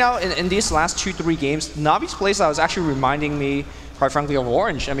 For right now, in these last 2-3 games, Na'Vi's playstyle is actually reminding me, quite frankly, of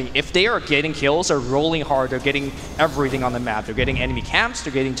Orange. I mean, if they are getting kills, they're rolling hard, they're getting everything on the map. They're getting enemy camps,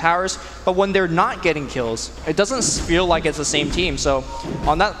 they're getting towers. But when they're not getting kills, it doesn't feel like it's the same team. So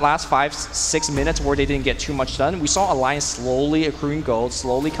on that last 5-6 minutes where they didn't get too much done, we saw Alliance slowly accruing gold,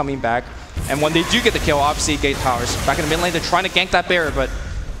 slowly coming back. And when they do get the kill, obviously, gate towers. Back in the mid lane, they're trying to gank that Bear, but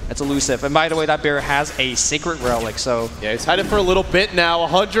it's elusive. And by the way, that Bear has a Sacred Relic, so... Yeah, he's had it for a little bit now.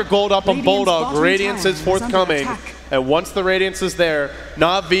 100 gold up on Bulldog. Radiance is forthcoming. And once the Radiance is there,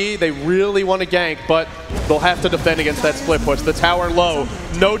 Na'Vi, they really want to gank, but they'll have to defend against that split push. The tower low,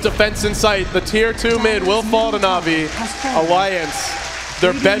 no defense in sight. The tier 2 mid will fall to Na'Vi. Alliance,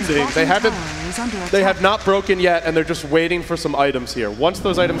 they're bending. They have not broken yet, and they're just waiting for some items here. Once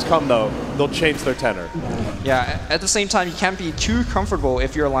those items come, though, they'll change their tenor. Yeah, at the same time, you can't be too comfortable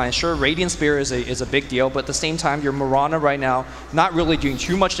if you're Alliance. Sure, Radiant Spear is a big deal, but at the same time, your Mirana right now, not really doing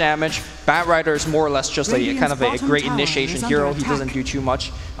too much damage. Bat Rider is more or less just a kind of a great initiation hero. He doesn't do too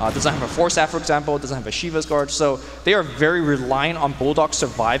much. Doesn't have a Force Staff, for example. Doesn't have a Shiva's Guard. So they are very reliant on Bulldog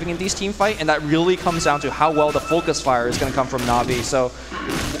surviving in these team fight, and that really comes down to how well the focus fire is going to come from Na'Vi. So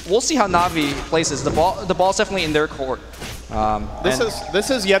we'll see how Na'Vi places. The ball's definitely in their court.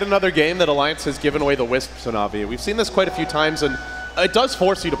 This is yet another game that Alliance has given away the Wisp to Na'Vi. We've seen this quite a few times, and it does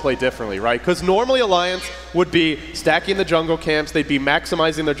force you to play differently, right? Because normally Alliance would be stacking the jungle camps, they'd be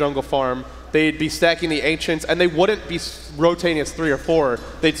maximizing their jungle farm, they'd be stacking the Ancients, and they wouldn't be rotating as 3 or 4.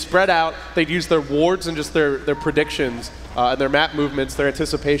 They'd spread out, they'd use their wards and just their predictions and their map movements, their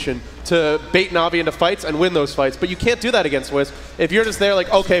anticipation to bait Na'Vi into fights and win those fights. But you can't do that against Wisp. If you're just there like,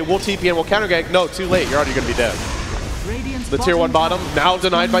 okay, we'll TP and we'll counter gank, no, too late, you're already going to be dead. The tier 1 bottom, now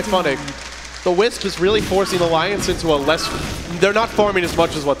denied by Funnick. The Wisp is really forcing Alliance into a less... They're not farming as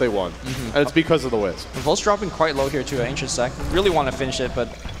much as what they want, and it's because of the Wisp. Volt's dropping quite low here too, Ancient Stack. Really want to finish it, but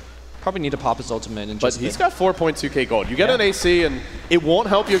probably need to pop his ultimate. And but he's got 4.2k gold. You get an AC, and it won't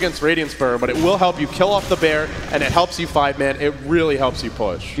help you against Radiant Spur, but it will help you kill off the Bear, and it helps you 5-man. It really helps you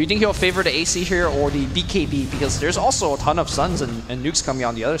push. Do you think he'll favor the AC here or the BKB? Because there's also a ton of Suns and nukes coming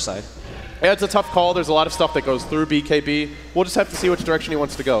on the other side. Yeah, it's a tough call. There's a lot of stuff that goes through BKB. We'll just have to see which direction he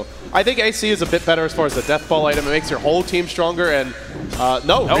wants to go. I think AC is a bit better as far as the Death Ball item. It makes your whole team stronger, and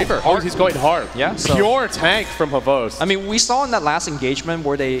no, Reaper. Oh, he's going hard. Yeah, so pure tank from Havos. I mean, we saw in that last engagement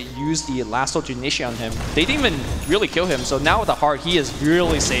where they used the Lasso to initiate on him. They didn't even really kill him, so now with the heart, he is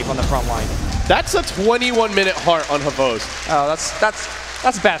really safe on the front line. That's a 21-minute heart on Havos. Oh,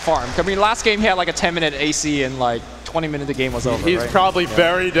 that's bad farm. I mean, last game he had like a 10-minute AC and like 20 minutes the game was over. He's right? probably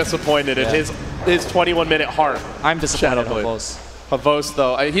very disappointed in his 21-minute heart. I'm disappointed in Havos. Havos,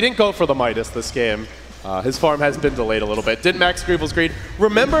 though, he didn't go for the Midas this game. His farm has been delayed a little bit. Did max Greevil's Greed.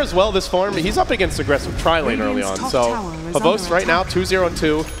 Remember as well, this farm, he's up against aggressive tri-lane early on. So Havos right now,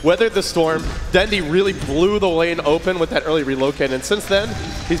 2-0-2, weathered the storm. Dendi really blew the lane open with that early relocate, and since then,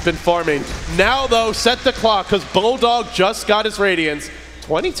 he's been farming. Now though, set the clock, because Bulldog just got his Radiance.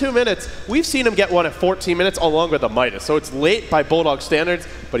 22 minutes. We've seen him get one at 14 minutes along with the Midas. So it's late by Bulldog standards,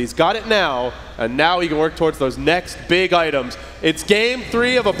 but he's got it now, and now he can work towards those next big items. It's game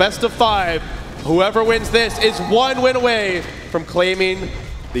 3 of a best of 5. Whoever wins this is 1 win away from claiming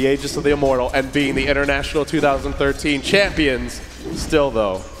the Aegis of the Immortal and being the International 2013 champions. Still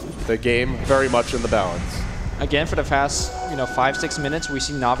though, the game very much in the balance. Again, for the past 5-6 minutes, we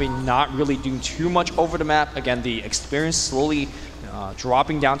see Na'Vi not really doing too much over the map. Again, the experience slowly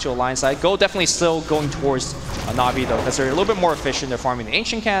dropping down to Alliance side. Go definitely still going towards Na'Vi though, because they're a little bit more efficient. They're farming the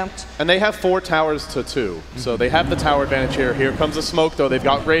Ancient Camp. And they have 4 towers to 2, so they have the tower advantage here. Here comes the smoke though, they've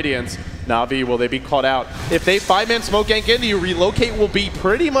got Radiance. Na'Vi, will they be caught out? If they 5-man smoke gank into you, relocate will be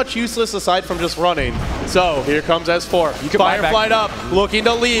pretty much useless aside from just running. So here comes S4. Firefly up, looking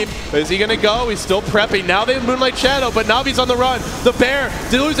to leave. Is he gonna go? He's still prepping. Now they have Moonlight Shadow, but Na'Vi's on the run. The Bear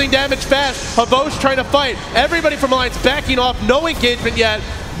losing damage fast. Havos trying to fight. Everybody from Alliance backing off. No engagement yet.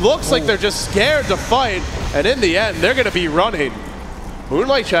 Looks like they're just scared to fight. And in the end, they're gonna be running.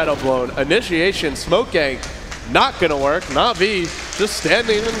 Moonlight Shadow blown. Initiation, smoke gank. Not gonna work. Na'Vi just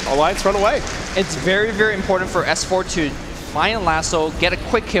standing and Alliance run away. It's very, very important for S4 to find a lasso, get a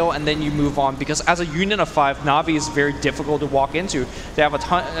quick kill, and then you move on, because as a unit of 5, Na'Vi is very difficult to walk into. They have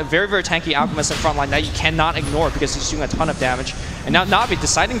a very, very tanky Alchemist in front line that you cannot ignore because he's doing a ton of damage. And now Na'Vi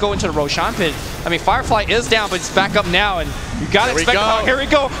deciding to go into the Roshan pit. I mean, Firefly is down, but it's back up now, and you gotta expect him. Here we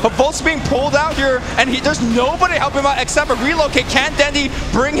go. Havos being pulled out here, and there's nobody helping him out except a relocate. Can Dendi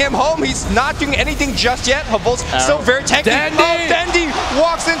bring him home? He's not doing anything just yet. Havos still very tanky. Dendi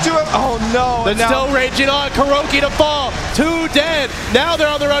walks into it. Oh no. They're still raging on. Kuroki to fall. 2 dead. Now they're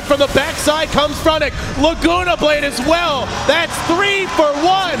on the run from the backside. Comes Fronic. Laguna Blade as well. That's 3 for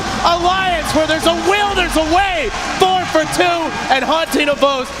 1. Alliance, where there's a will, there's a way. 4 for 2. And haunting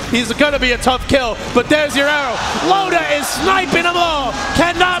Havos. He's going to be a tough kill. But there's your arrow. Loda is sniping them all.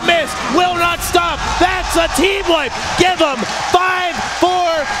 Cannot miss. Will not stop. That's a team wipe. Give them 5, 4,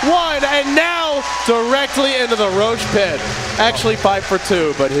 1. And now directly into the Roche pit. Actually 5 for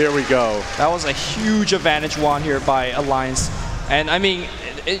 2, but here we go. That was a huge advantage won here by Alliance. And I mean,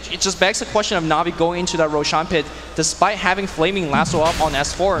 it just begs the question of Na'Vi going into that Roshan pit despite having Flaming Lasso up on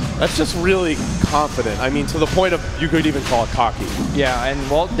S4. That's just really confident. I mean, to the point of you could even call it cocky. Yeah, and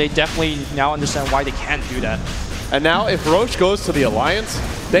well, they definitely now understand why they can't do that. And now if Roche goes to the Alliance,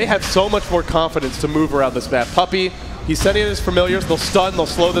 they have so much more confidence to move around this map. Puppey, he's sending his familiars. They'll stun, they'll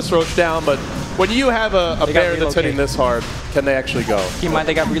slow this Roche down, but when you have a bear that's hitting this hard, can they actually go? Keep in mind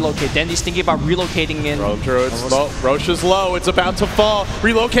they got relocate. Dendi's thinking about relocating in. Roche is low. It's about to fall.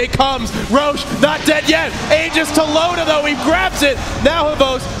 Relocate comes. Roche not dead yet. Aegis to Loda though. He grabs it. Now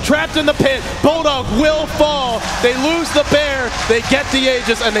Havos trapped in the pit. Bulldog will fall. They lose the bear. They get the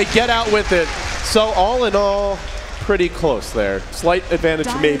Aegis and they get out with it. So all in all, pretty close there. Slight advantage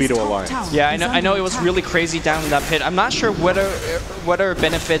maybe to Alliance. Yeah, I know it was really crazy down in that pit. I'm not sure whether it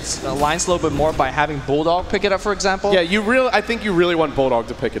benefits Alliance a little bit more by having Bulldog pick it up, for example. Yeah, I think you really want Bulldog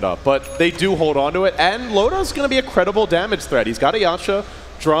to pick it up, but they do hold on to it, and Loda's going to be a credible damage threat. He's got a Yasha,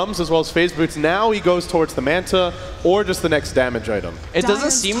 drums, as well as phase boots. Now he goes towards the Manta or just the next damage item. It doesn't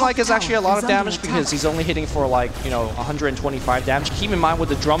seem like it's actually a lot of damage because he's only hitting for like, 125 damage. Keep in mind with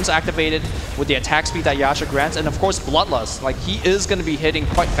the drums activated, with the attack speed that Yasha grants, and of course Bloodlust. Like, he is going to be hitting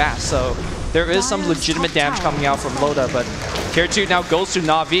quite fast, so there is some legitimate damage coming out from Loda, but Tier 2 now goes to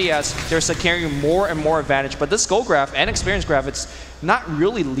Na'Vi as they're carrying more and more advantage. But this gold graph and experience graph, it's not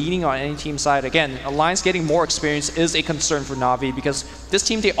really leaning on any team side. Again, Alliance getting more experience is a concern for Na'Vi because this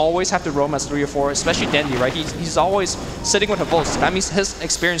team, they always have to roam as 3 or 4, especially Dendi, right? He's always sitting with Havos. That means his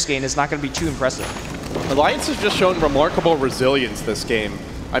experience gain is not going to be too impressive. Alliance has just shown remarkable resilience this game.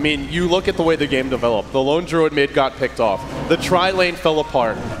 I mean, you look at the way the game developed. The lone druid mid got picked off. The tri-lane fell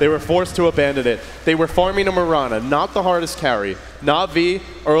apart. They were forced to abandon it. They were farming a Mirana, not the hardest carry. Na'Vi,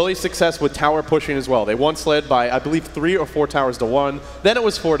 early success with tower pushing as well. They once led by, I believe, 3 or 4 towers to 1. Then it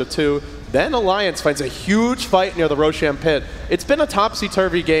was 4 to 2. Then Alliance finds a huge fight near the Roshan pit. It's been a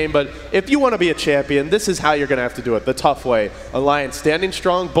topsy-turvy game, but if you want to be a champion, this is how you're going to have to do it, the tough way. Alliance standing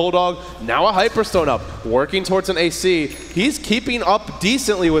strong, Bulldog, now a Hyperstone up, working towards an AC. He's keeping up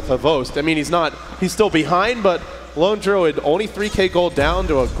decently with Havos. I mean, he's still behind, but Lone Druid, only 3k gold down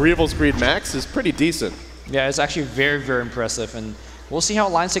to a Greevil's Greed max is pretty decent. Yeah, it's actually very, very impressive. And we'll see how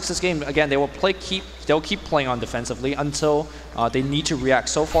Alliance takes this game. Again, they'll keep playing on defensively until they need to react.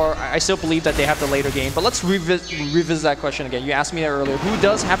 So far, I still believe that they have the later game, but let's revisit that question again. You asked me that earlier. Who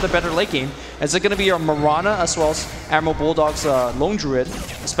does have the better late game? Is it going to be your Mirana as well as Admiral Bulldog's Lone Druid,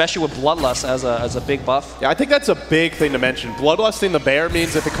 especially with Bloodlust as a big buff? Yeah, I think that's a big thing to mention. Bloodlusting the bear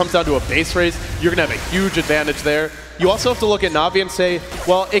means if it comes down to a base race, you're going to have a huge advantage there. You also have to look at Na'Vi and say,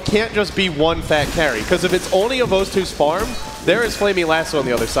 well, it can't just be one fat carry, because if it's only a Vost who's farm, there is Flaming Lasso on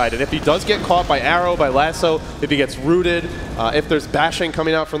the other side. And if he does get caught by Arrow, by Lasso, if he gets rooted, if there's bashing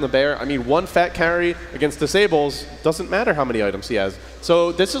coming out from the bear, I mean, one fat carry against disables doesn't matter how many items he has.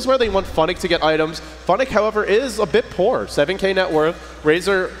 So this is where they want Funnick to get items. Funnick, however, is a bit poor. 7k net worth.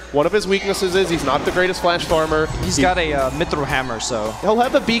 Razor, one of his weaknesses is he's not the greatest flash farmer. He's got a Mithril Hammer, so... He'll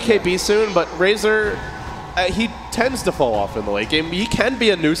have a BKB soon, but Razor... he tends to fall off in the late game. He can be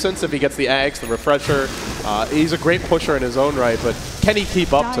a nuisance if he gets the Ags, the Refresher. He's a great pusher in his own right, but can he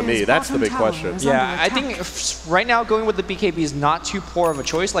keep up to me? That's the big question. Yeah, I think right now going with the BKB is not too poor of a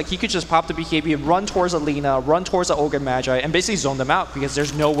choice. Like, he could just pop the BKB and run towards Alina, run towards the Ogre Magi, and basically zone them out because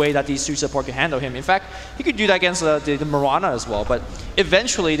there's no way that these 2 support can handle him. In fact, he could do that against the Mirana as well, but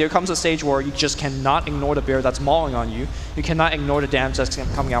eventually there comes a stage where you just cannot ignore the bear that's mauling on you. You cannot ignore the damage that's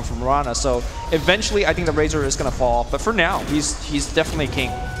coming out from Mirana. So eventually I think the Razor is going to fall, but for now, he's definitely king.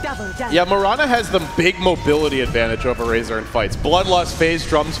 Yeah, Mirana has the big mobility advantage over Razor in fights. Bloodlust, Phase,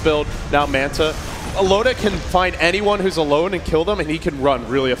 Drums build, now Manta. Loda can find anyone who's alone and kill them, and he can run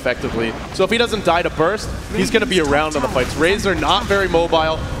really effectively. So if he doesn't die to burst, he's going to be around on the fights. Razor, not very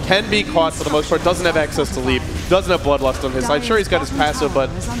mobile, can be caught for the most part, doesn't have access to leap, doesn't have Bloodlust on his side. Sure, he's got his passive, but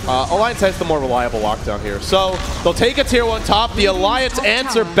Alliance has the more reliable lockdown here. So they'll take a tier 1 top. The Alliance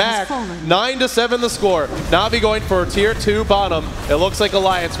answer back. 9-7 the score. Na'Vi going for tier 2 bottom. It looks like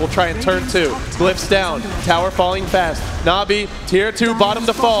Alliance will try and turn 2. Glyphs down. Tower falling fast. Na'Vi, tier 2 bottom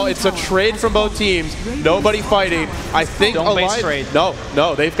to fall. It's a trade from both teams. Nobody fighting. I think Alliance... trade.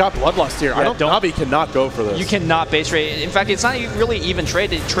 No, they've got Bloodlust here. Yeah, Na'Vi cannot go for this. You cannot base trade. In fact, it's not really even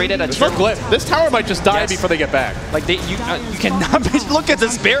trade. They traded a tier... Glyph. This tower might just die before they get back. Like, you cannot base... Look at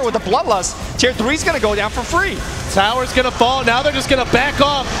this bear with the Bloodlust. Tier 3's going to go down for free. Tower's going to fall. Now they're just going to back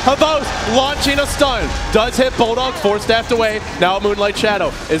off. Havos launching a stun. Does hit Bulldog, 4-staffed away. Now Moonlight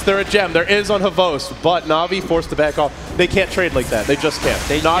Shadow. Is there a gem? There is on Havos, but Na'Vi forced to back off. They can't trade like that. They just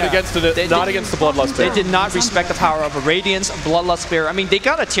can't. Not against the Bloodlust bear. They did not respect the power of a Radiance, a Bloodlust bear. I mean, they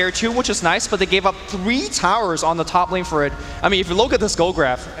got a tier 2, which is nice, but they gave up 3 towers on the top lane for it. I mean, if you look at this goal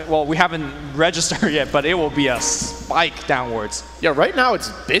graph, well, we haven't registered yet, but it will be a spike downwards. Yeah, right now it's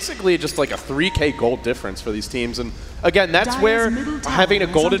basically just like a 3k gold difference for these teams. And again, that's where having a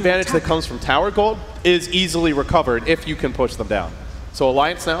gold advantage that comes from tower gold is easily recovered if you can push them down. So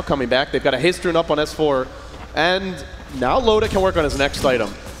Alliance now coming back. They've got a Hastrun up on S4. And now Loda can work on his next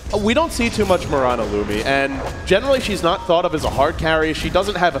item. We don't see too much Mirana Lumi, and generally she's not thought of as a hard carry. She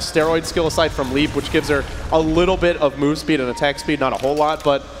doesn't have a steroid skill aside from Leap, which gives her a little bit of move speed and attack speed, not a whole lot,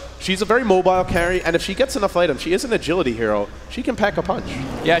 but she's a very mobile carry, and if she gets enough items, she is an agility hero. She can pack a punch.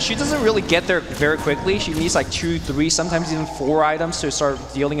 Yeah, she doesn't really get there very quickly. She needs like 2, 3, sometimes even 4 items to start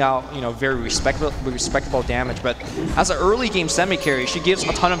dealing out, very respectable damage. But as an early game semi-carry, she gives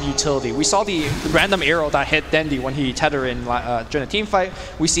a ton of utility. We saw the random arrow that hit Dendi when he tethered in during a team fight.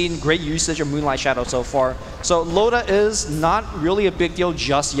 We've seen great usage of Moonlight Shadow so far. So Loda is not really a big deal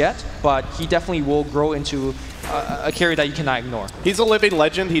just yet, but he definitely will grow into a carry that you cannot ignore. He's a living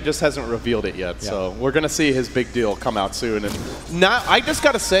legend. He just hasn't revealed it yet. Yeah. So we're going to see his big deal come out soon. And now I just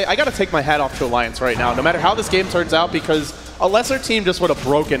got to say, I got to take my hat off to Alliance right now, no matter how this game turns out, because a lesser team just would have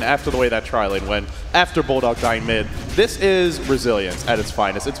broken after the way that tri-lane went, after Bulldog dying mid. This is resilience at its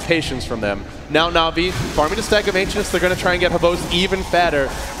finest. It's patience from them. Now Na'Vi, farming a stack of Ancients, they're going to try and get Havos even fatter.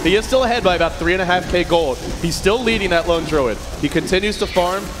 He is still ahead by about 3.5k gold. He's still leading that Lone Druid. He continues to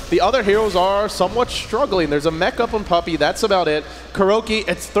farm. The other heroes are somewhat struggling. There's a mech up on Puppey, that's about it. Kuroki,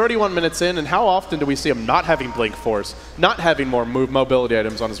 it's 31 minutes in, and how often do we see him not having Blink Force, not having more mobility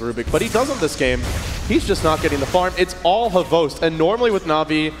items on his Rubik? But he doesn't this game. He's just not getting the farm. It's all Havos, and normally with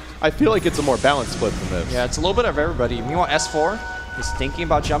Na'Vi, I feel like it's a more balanced split than this. Yeah, it's a little bit of everybody. Meanwhile, S4, he's thinking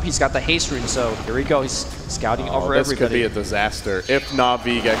about jump. He's got the haste rune, so here we go. He's scouting over everybody. This could be a disaster if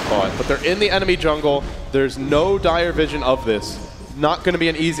Na'Vi get caught. But they're in the enemy jungle. There's no dire vision of this. Not going to be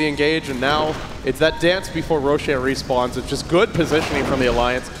an easy engage, and now it's that dance before Rocher respawns. It's just good positioning from the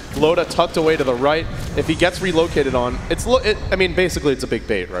Alliance. Loda tucked away to the right. If he gets relocated on, I mean, basically it's a big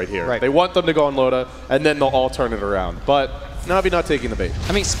bait right here. Right. They want them to go on Loda, and then they'll all turn it around. But Na'Vi not taking the bait.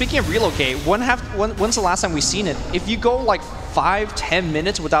 I mean, speaking of relocate, when's the last time we've seen it? If you go like 5-10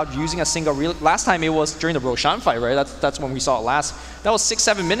 minutes without using a single last time it was during the Roshan fight, right? That's when we saw it last. That was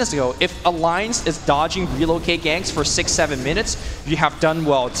 6-7 minutes ago. If Alliance is dodging relocate ganks for 6-7 minutes, you have done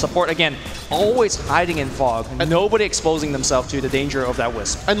well. Support, again, always hiding in fog. And nobody exposing themselves to the danger of that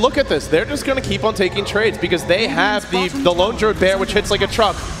Wisp. And look at this. They're just going to keep on taking trades because they have the Lone Druid Bear, which hits like a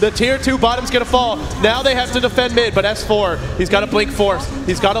truck. The tier 2 bottom's going to fall. Now they have to defend mid, but S4, he's got a Blink Force.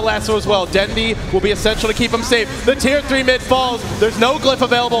 He's got a Lasso as well. Dendi will be essential to keep him safe. The tier 3 mid falls. There's no glyph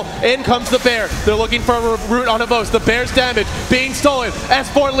available. In comes the Bear. They're looking for a root on Havos. The Bear's damage being stolen.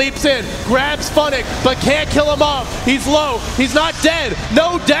 S4 leaps in, grabs Funnick, but can't kill him off. He's low. He's not dead.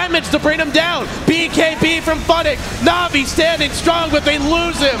 No damage to bring him down. BKB from Funnick. Na'Vi standing strong, but they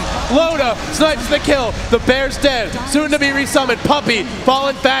lose him. Loda snipes the kill. The Bear's dead. Soon to be resummoned. Puppey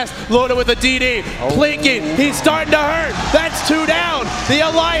falling fast. Loda with a DD. Plinking. He's starting to hurt. That's 2 down. The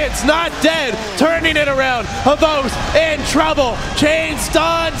Alliance not dead. Turning it around. Havos in trouble. Chain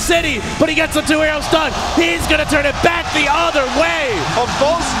stun City, but he gets a 2-hero stun. He's going to turn it back the other way.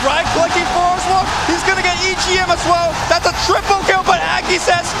 Havos right-clicking force walk. He's going to get EGM as well. That's a triple kill, but Aki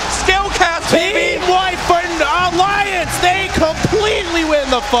says skill cast, baby. Team White for Alliance. They completely win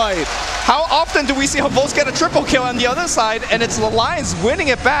the fight. How often do we see Havos get a triple kill on the other side, and it's the Alliance winning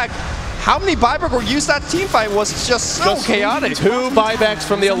it back? How many buyback were used that team fight was just so chaotic. 2 buybacks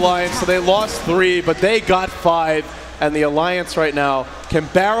from the Alliance, so they lost 3, but they got 5. And the Alliance right now can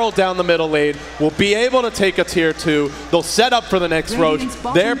barrel down the middle lane, will be able to take a tier 2. They'll set up for the next Roach.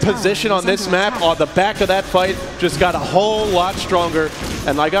 Their position on this map, on the back of that fight, just got a whole lot stronger.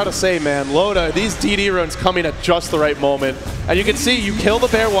 And I gotta say, man, Loda, these DD runs coming at just the right moment. And you can see, you kill the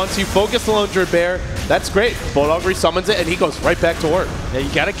Bear once, you focus the Lone Druid Bear, that's great. Bulldog resummons it, and he goes right back to work. Yeah,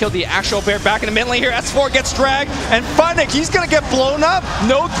 you gotta kill the actual Bear back in the mid lane here. S4 gets dragged, and Funnick, he's gonna get blown up.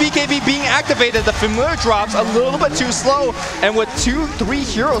 No BKB being activated. The familiar drops a little bit too slow, and with 2-3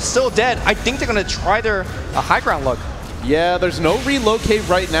 heroes still dead, I think they're gonna try their high ground look. Yeah, there's no relocate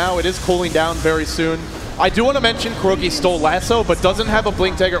right now. It is cooling down very soon. I do want to mention KuroKy stole Lasso, but doesn't have a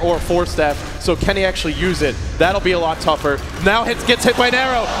Blink Dagger or a Force Staff, so can he actually use it? That'll be a lot tougher. Now gets hit by an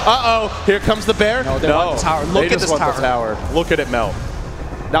arrow. Uh-oh, here comes the Bear. No, they want the tower. Look at this tower. Look at it melt.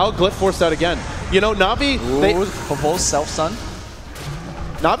 Now Glyph forced out again. You know, Na'Vi... Havos self-stun.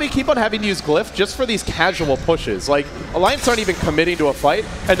 Na'Vi keep on having to use Glyph just for these casual pushes. Like, Alliance aren't even committing to a fight,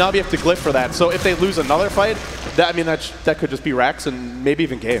 and Na'Vi have to Glyph for that. So if they lose another fight, that could just be racks and maybe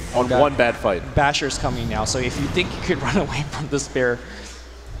even game on one bad fight. Basher's coming now, so if you think you could run away from this Bear,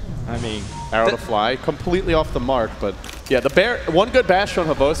 I mean... Arrow to fly, completely off the mark, but yeah, the Bear, one good Basher on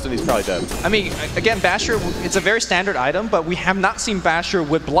Havos and he's probably dead. I mean, again, Basher, it's a very standard item, but we have not seen Basher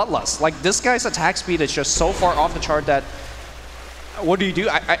with Bloodlust. Like, this guy's attack speed is just so far off the chart that what do you do?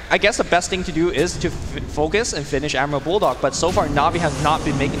 I guess the best thing to do is to focus and finish Admiral Bulldog, but so far Na'Vi has not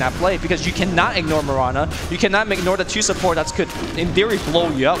been making that play because you cannot ignore Mirana, you cannot ignore the 2 support that could, in theory, blow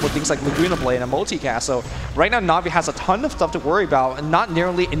you up with things like Laguna Blade and a multicast. So right now Na'Vi has a ton of stuff to worry about and not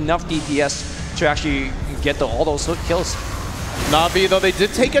nearly enough DPS to actually get all those kills. Na'Vi, though, they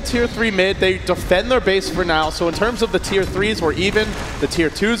did take a tier 3 mid. They defend their base for now. So in terms of the tier 3s were even, the tier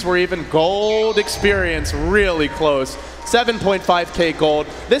 2s were even. Gold experience really close. 7.5k gold.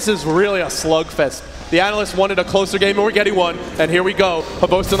 This is really a slugfest. The analysts wanted a closer game, and we're getting one. And here we go.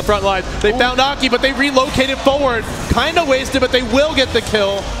 Havos in the front line. They found Aki, but they relocated forward. Kind of wasted, but they will get the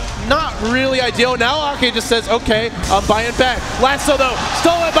kill. Not really ideal. Now Aki just says, okay, I'm buying back. Lasso, though,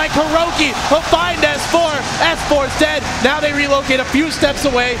 stolen by KuroKy. He'll find S4. S4's dead. Now they relocate a few steps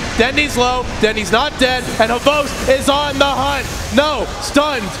away. Dendi's low. Dendi's not dead. And Havos is on the hunt. No,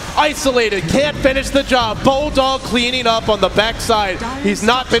 stunned, isolated, can't finish the job. Bulldog cleaning up on the backside. He's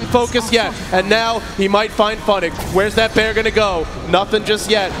not been focused yet. And now he might find Funnick. Where's that Bear going to go? Nothing just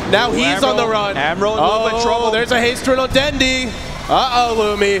yet. Now he's on the run. Amro in a little bit of trouble. There's a haste run on Dendi. Uh-oh,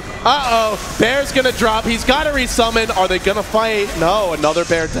 Lumi. Uh-oh. Bear's going to drop. He's got to resummon. Are they going to fight? No, another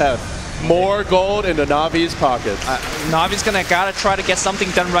Bear death. More gold into Na'Vi's pockets. Na'Vi's gotta try to get something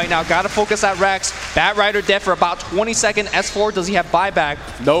done right now. Gotta focus at Rex. Bat Rider dead for about 20 seconds. S4, does he have buyback?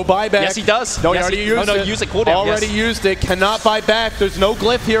 No buyback. Yes, he does. No, yes, he already used it. No, use it. Cooldown. Already used it. Cannot buy back. There's no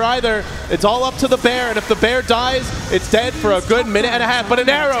glyph here either. It's all up to the Bear, and if the Bear dies, it's dead for a good minute and a half. But an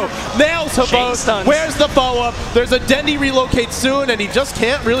arrow nails Havos. Where's the bow up? There's a Dendi relocate soon, and he just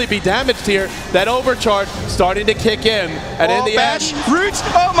can't really be damaged here. That overcharge starting to kick in. And in the Bash, Roots,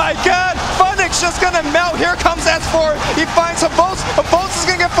 oh my god! Funnick's just gonna melt. Here comes S4. He finds Havos. Havos is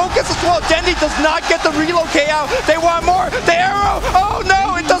gonna get focused as well. Dendi does not get the relocate out. They want more. The arrow. Oh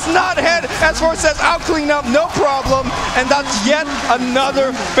no, it does not hit. S4 says, I'll clean up, no problem. And that's yet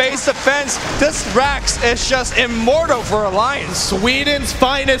another base defense. This Rax is just immortal for Alliance. Sweden's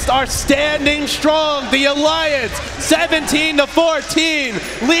finest are standing strong. The Alliance,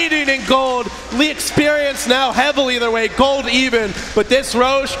 17-14, leading in gold. The experience now heavily their way, gold even. But this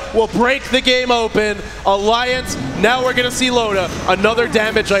Roche will break the game open. Alliance, now we're going to see Loda. Another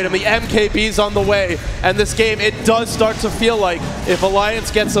damage item. The MKB's on the way. And this game, it does start to feel like if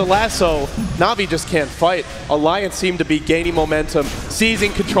Alliance gets a lasso, Na'Vi just can't fight. Alliance seem to be gaining momentum,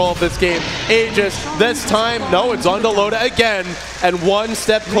 seizing control of this game. Aegis, this time, no, it's on to Loda again. And one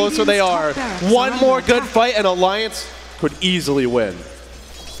step closer they are. One more good fight and Alliance could easily win.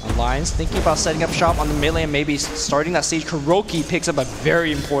 Alliance thinking about setting up shop on the mid lane, maybe starting that stage. Kuroki picks up a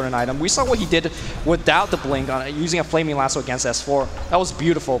very important item. We saw what he did without the blink on using a flaming lasso against S4. That was a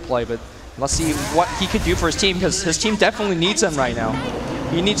beautiful play, but let's see what he could do for his team, because his team definitely needs him right now.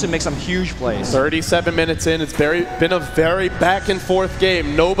 He needs to make some huge plays. 37 minutes in, it's been a very back and forth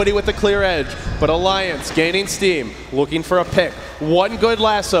game. Nobody with a clear edge, but Alliance gaining steam, looking for a pick. One good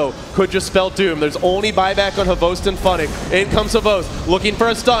lasso could just spell doom. There's only buyback on Havost and Funnick. In comes Havost, looking for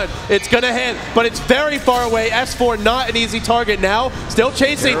a stun. It's gonna hit, but it's very far away. S4 not an easy target now. Still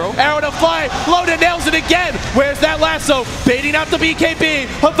chasing, arrow to fly. Loda nails it again. Where's that lasso? Baiting out the BKB.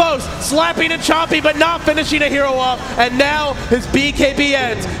 Havost slapping and chopping, but not finishing a hero off. And now his BKB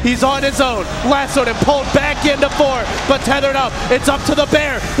ends. He's on his own. Lassoed and pulled back into 4, but tethered up. It's up to the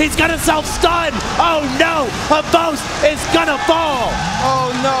bear. He's gonna self-stun. Oh no, Havost is gonna fall.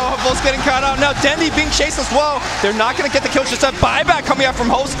 Oh no, Havost getting caught out. Now Dendi being chased as well. They're not going to get the kill. Just a buyback coming out from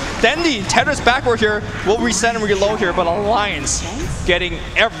Host. Dendi tethers backward here. We'll reset and reload here, but Alliance getting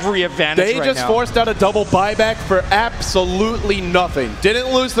every advantage They just forced out a double buyback for absolutely nothing.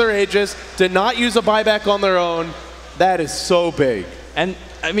 Didn't lose their Aegis. Did not use a buyback on their own. That is so big. And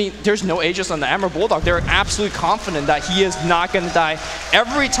I mean, there's no Aegis on the Emerald Bulldog. They're absolutely confident that he is not going to die.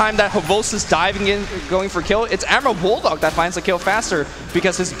 Every time that Havost is diving in, going for kill, it's Emerald Bulldog that finds the kill faster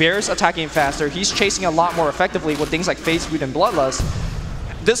because his bear's attacking faster. He's chasing a lot more effectively with things like Phase Boot and Bloodlust.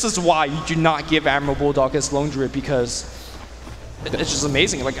 This is why you do not give Emerald Bulldog his Lone Druid, because it's just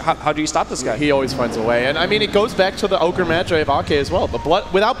amazing. Like, how do you stop this guy? He always finds a way. And I mean, it goes back to the Ogre Magi of Ake as well.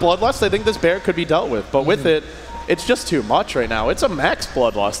 Without Bloodlust, I think this bear could be dealt with. But with it, it's just too much right now. It's a max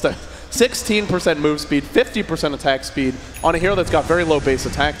Bloodlust. 16% move speed, 50% attack speed on a hero that's got very low base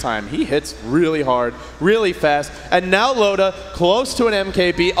attack time. He hits really hard, really fast. And now Loda, close to an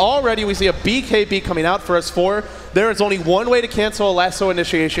MKB. Already we see a BKB coming out for S4. There is only one way to cancel a lasso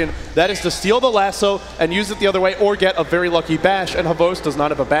initiation. That is to steal the lasso and use it the other way, or get a very lucky bash. And Havost does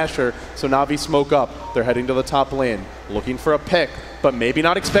not have a basher, so Na'Vi smoke up. They're heading to the top lane, looking for a pick, but maybe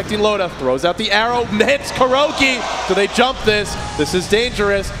not expecting Loda. Throws out the arrow, hits Kuroki. Do they jump this? This is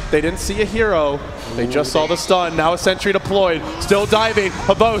dangerous. They didn't see a hero. They just saw the stun. Now a sentry deployed. Still diving.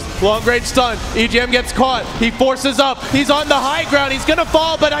 Havost, long range stun. EGM gets caught. He forces up. He's on the high ground. He's gonna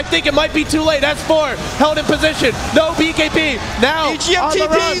fall, but I think it might be too late. S4 held in position. No BKB. Now EGM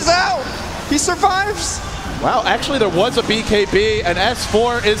TP's out. He survives. Wow, actually there was a BKB, and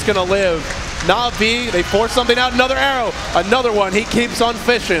S4 is gonna live. Na'Vi, they force something out. Another arrow. Another one. He keeps on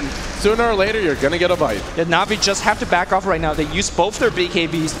fishing. Sooner or later, you're going to get a bite. Yeah, Na'Vi just have to back off right now. They use both their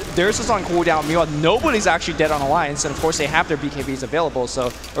BKBs. Theirs is on cooldown. Meanwhile, nobody's actually dead on Alliance. And of course, they have their BKBs available,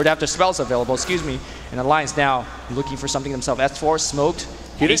 or they have their spells available, excuse me. And Alliance now looking for something themselves. S4 smoked,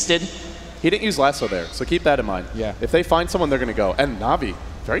 hasted. He didn't use lasso there, so keep that in mind. Yeah. If they find someone, they're going to go. And Na'Vi,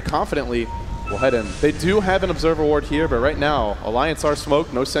 very confidently, will head in. They do have an observer ward here, but right now, Alliance are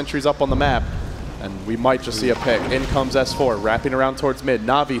smoked, no sentries up on the map. And we might just see a pick. In comes S4, wrapping around towards mid.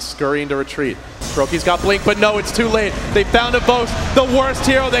 Na'Vi scurrying to retreat. Kuroki's got blink, but no, it's too late. They found Havost, the worst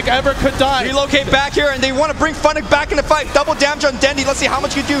hero that ever could die. Relocate back here, and they want to bring Funnick back in the fight. Double damage on Dendi. Let's see how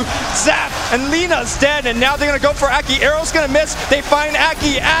much you do. Zap, and Lina's dead, and now they're going to go for Aki. Arrow's going to miss. They find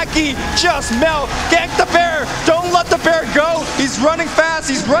Aki. Aki just melt. Gank the bear. Don't let the bear go. He's running fast.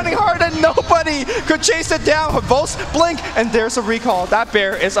 He's running hard, and nobody could chase it down. Havost, blink, and there's a recall. That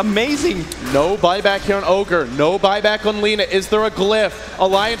bear is amazing. No buyback here on Ogre. No buyback on Lina. Is there a glyph?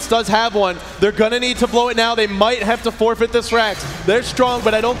 Alliance does have one. They're going to need to blow it now. They might have to forfeit this Rax. They're strong,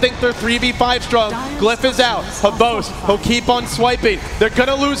 but I don't think they're 3v5 strong. Glyph is out. Havost, he'll keep on swiping. They're going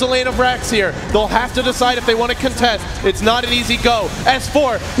to lose a lane of Rax here. They'll have to decide if they want to contest. It's not an easy go.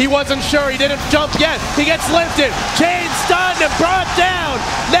 S4, he wasn't sure. He didn't jump yet. He gets lifted. Chain stunned and brought down.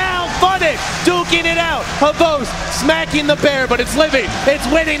 Now Funnick, Duke taking it out. Havos smacking the bear, but it's living. It's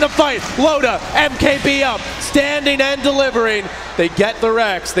winning the fight. Loda, MKB up, standing and delivering. They get the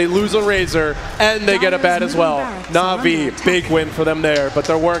Rex, they lose a Razor, and they get a bat as well. Na'Vi, big win for them there, but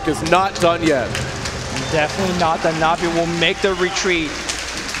their work is not done yet. Definitely not. That Na'Vi will make the retreat.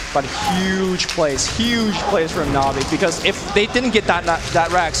 But huge plays from Na'Vi, because if they didn't get that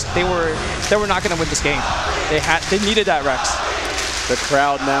Rex, they were not going to win this game. They needed that Rex. The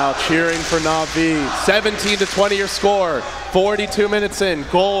crowd now cheering for Na'Vi. 17-20 your score. 42 minutes in.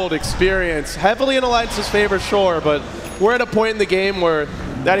 Gold experience. Heavily in Alliance's favor, sure, but we're at a point in the game where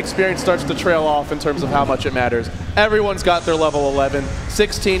that experience starts to trail off in terms of how much it matters. Everyone's got their level 11.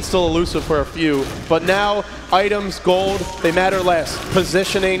 16 still elusive for a few, but now items, gold, they matter less.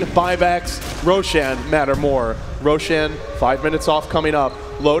 Positioning, buybacks, Roshan matter more. Roshan, 5 minutes off coming up.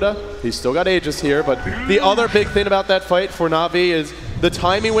 Loda, he's still got Aegis here, but the other big thing about that fight for Na'Vi is the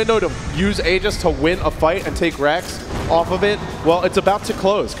timing window to use Aegis to win a fight and take Rex off of it, well, it's about to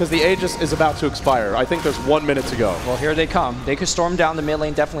close because the Aegis is about to expire. I think there's 1 minute to go. Well, here they come. They could storm down the mid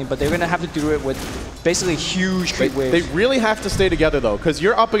lane, definitely, but they're going to have to do it with basically huge creep waves. They really have to stay together, though, because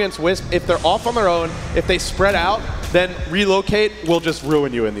you're up against Wisp. If they're off on their own, if they spread out, then relocate will just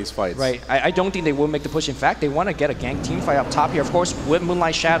ruin you in these fights. Right. I don't think they will make the push. In fact, they want to get a gank team fight up top here. Of course, with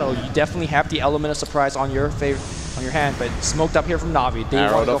Moonlight Shadow, you definitely have the element of surprise on your hand, but smoked up here from Na'Vi. They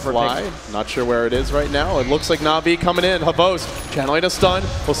want to go for a pick. Not sure where it is right now. It looks like Na'Vi coming in. Havos channeling a stun.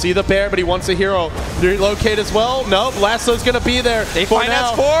 We'll see the bear, but he wants a hero. Relocate as well. Nope. Lasso's going to be there. They find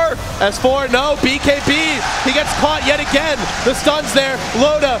now. S4. S4, no. BKB. He gets caught yet again. The stun's there.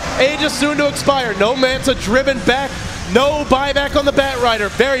 Loda, Aegis soon to expire. No Manta driven back. No buyback on the Batrider.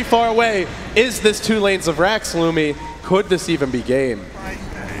 Very far away. Is this 2 lanes of Rax, Lumi? Could this even be game?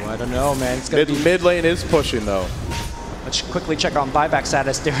 I don't know, man. It's gonna be mid lane is pushing, though. Let's quickly check on buyback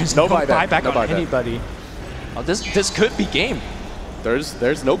status. There is no buyback on anybody. Oh, this could be game. There's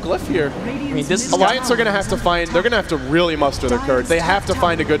no glyph here. I mean, this Alliance are gonna have to find. They're gonna have to really muster their courage. They have to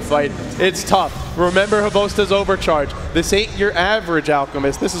find a good fight. It's tough. Remember Havosta's overcharge. This ain't your average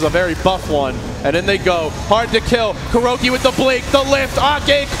Alchemist. This is a very buff one. And in they go. Hard to kill. Kuroki with the blink, the lift.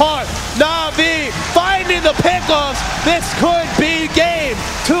 Ake caught. Na'Vi finding the pickoffs. This could be game.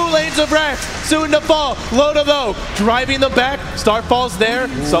 2 lanes of Rex soon to fall. Loda though driving them back. Starfall's there.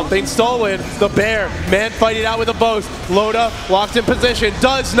 Something stolen. The bear man fighting out with a boast. Loda locked in position.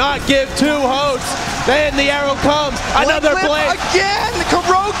 Does not give 2 hopes. Then the arrow comes. Another blade. Again,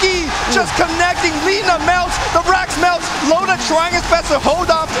 Kuroki just connecting. Lina melts. The Rex melts. Loda trying his best to hold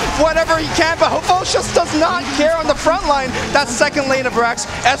off whatever he can, but Havos just does not care on the front line. That second lane of Rex.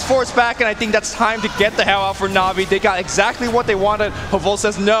 S4 is back, and I think that's time to get the hell out for Na'Vi. They got exactly what they wanted. Havos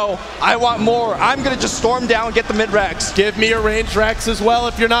says, no, I want more. I'm going to just storm down and get the mid-Rex. Give me a ranged Rex as well.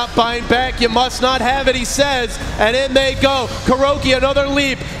 If you're not buying back, you must not have it, he says. And in they go. Kuroki, another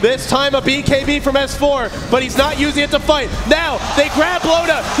leap. This time a BKB from S4, but he's not using it to fight. Now, they grab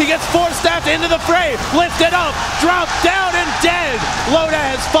Loda. He gets 4-staffed into the fray. Lifted up, dropped down, and dead. Loda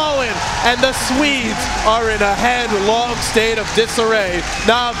has fallen, and the Swedes are in a headlong state of disarray.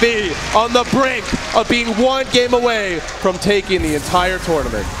 Na'Vi on the brink of being 1 game away from taking the entire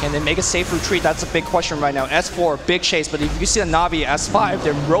tournament. Can they make a safe retreat? That's a big question right now. S4, big chase, but if you see a Na'Vi S5,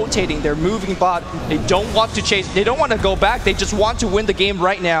 they're rotating, they're moving bot. They don't want to chase, they don't want to go back, they just want to win the game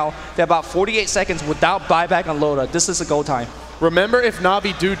right now. They have about 48 seconds without buyback on Loda. This is a go time. Remember, if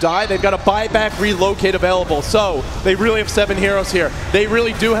Na'Vi do die, they've got a buyback relocate available. So they really have 7 heroes here. They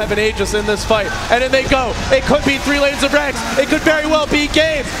really do have an Aegis in this fight. And in they go. It could be 3 lanes of Rex. It could very well be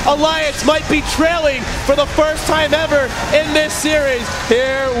game. Alliance might be trailing for the first time ever in this series.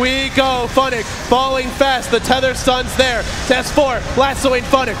 Here we go. Funnick falling fast. The tether stun's there. S4 lassoing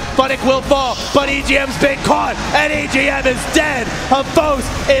Funnick. Funnick will fall, but EGM's been caught, and EGM is dead. Havos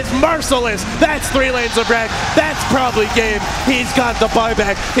is merciless. That's 3 lanes of Rex. That's probably game. He's got the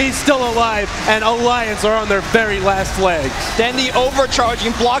buyback. He's still alive, and Alliance are on their very last legs. Then the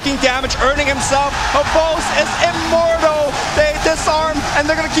overcharging, blocking damage, earning himself. Havos is immortal. They disarm, and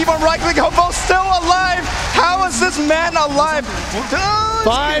they're going to keep on right-clicking. Havos still alive. How is this man alive?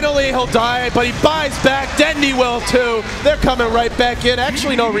 Finally, he'll die, but he buys back. Dendy will too. They're coming right back in.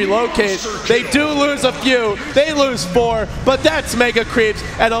 Actually, no relocate. They do lose a few. They lose 4, but that's mega creeps.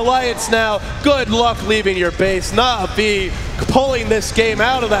 And Alliance now, good luck leaving your base. Na'Vi pulling this game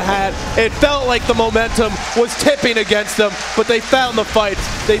out of the hat. It felt like the momentum was tipping against them, but they found the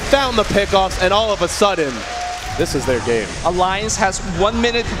fights. They found the pickoffs, and all of a sudden, This is their game. Alliance has 1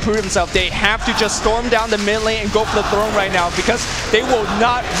 minute to prove himself. They have to just storm down the mid lane and go for the throne right now because they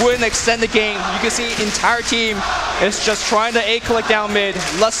wouldn't extend the game. You can see entire team is just trying to A-collect down mid.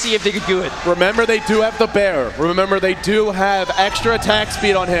 Let's see if they can do it. Remember, they do have the bear. Remember, they do have extra attack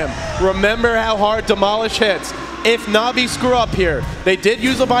speed on him. Remember how hard Demolish hits. If Na'Vi screw up here, they did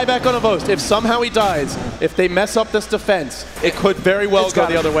use a buyback on Avost. If somehow he dies, if they mess up this defense, it could very well go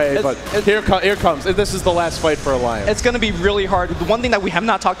the other way. But here comes. This is the last fight for Alliance. It's going to be really hard. The one thing that we have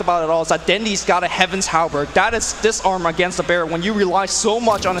not talked about at all is that Dendy's got a Heaven's Halberd. That is disarm against the bear. When you rely so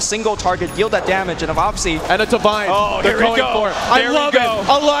much on a single target, deal that damage, and obviously... And a Divine. Oh, they're going for it. I love it.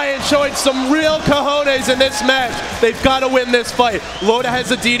 Alliance showing some real cojones in this match. They've got to win this fight. Loda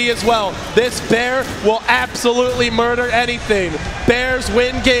has a DD as well. This bear will absolutely murder anything. Bears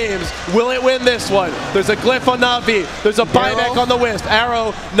win games. Will it win this one? There's a glyph on Na'Vi. There's a buyback on the Wisp.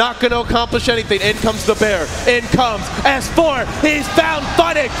 Arrow not going to accomplish anything. In comes the bear. In comes S4. He's found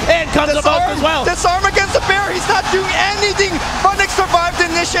Funnick. In comes the Avost as well. Disarm against the bear. He's not doing anything. Funnick survived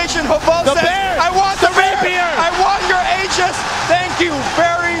the initiation. Avost says, bear. I want the rapier. I want your Aegis. Thank you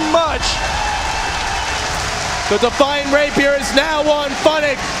very much. The Divine Rapier is now on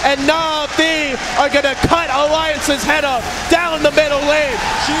Funnick, and Na'Vi are going to cut Alliance's head off down the middle lane.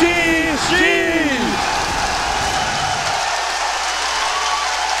 GG!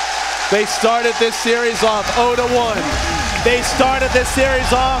 They started this series off 0-1. They started this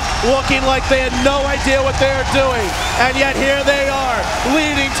series off looking like they had no idea what they were doing, and yet here they are,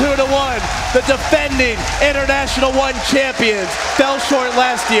 leading 2-1. The defending International 1 champions fell short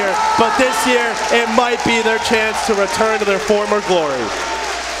last year, but this year it might be their chance to return to their former glory.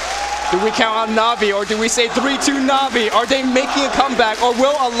 Do we count on Na'Vi, or do we say 3-2 Na'Vi? Are they making a comeback, or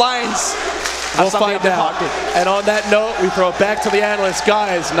will Alliance We'll find out. And on that note, we throw it back to the analysts.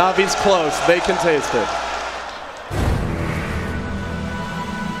 Guys, Na'Vi's close. They can taste it.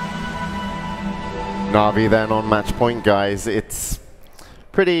 Na'Vi then on match point, guys. It's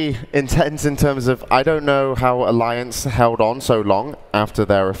pretty intense in terms of, I don't know how Alliance held on so long after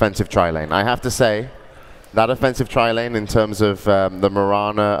their offensive tri-lane. I have to say, that offensive tri-lane in terms of the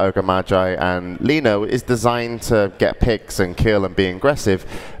Mirana, Ogre Magi, and Lino is designed to get picks and kill and be aggressive,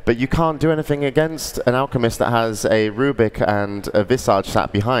 but you can't do anything against an Alchemist that has a Rubik and a Visage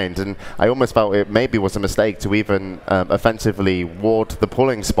sat behind, and I almost felt it maybe was a mistake to even offensively ward the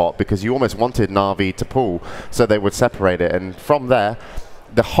pulling spot, because you almost wanted Na'Vi to pull so they would separate it, and from there,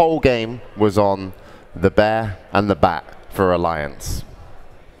 the whole game was on the bear and the bat for Alliance.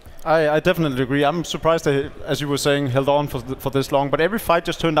 I definitely agree. I'm surprised they, as you were saying, held on for this long. But every fight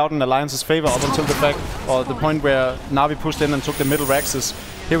just turned out in Alliance's favor up until the fact, or the point where Na'Vi pushed in and took the middle Raxes.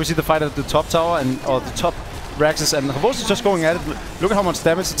 Here we see the fight at the top tower or the top Raxes, and Avost is just going at it. Look at how much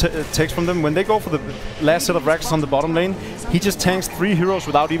damage it takes from them. When they go for the last set of Raxes on the bottom lane, he just tanks 3 heroes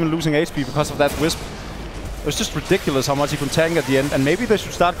without even losing HP because of that Wisp. It was just ridiculous how much he could tank at the end, and maybe they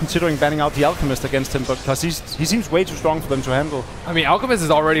should start considering banning out the Alchemist against him, because he seems way too strong for them to handle. I mean, Alchemist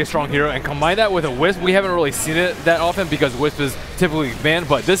is already a strong hero, and combine that with a Wisp. We haven't really seen it that often because Wisp is typically banned,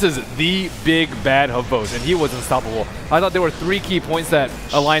 but this is the big bad Avost, and he was unstoppable. I thought there were 3 key points that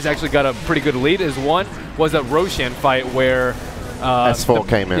Alliance actually got a pretty good lead. One was a Roshan fight where S4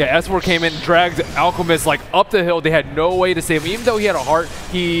 came in. Yeah, S4 came in, dragged Alchemist like up the hill. They had no way to save him. Even though he had a heart,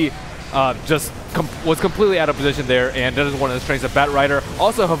 he just was completely out of position there, and that is one of the strengths of Batrider.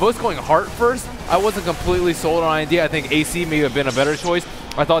 Also, Avost going heart first, I wasn't completely sold on idea. I think AC may have been a better choice.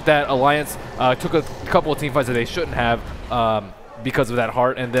 I thought that Alliance took a couple of team fights that they shouldn't have because of that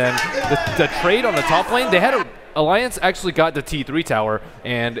heart. And then the trade on the top lane, they had Alliance actually got the T3 tower,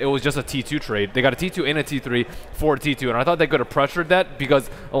 and it was just a T2 trade. They got a T2 and a T3 for a T2, and I thought they could have pressured that because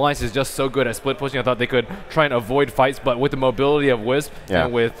Alliance is just so good at split pushing. I thought they could try and avoid fights, but with the mobility of Wisp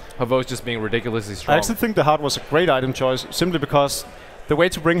and with Avost just being ridiculously strong. I actually think the heart was a great item choice, simply because the way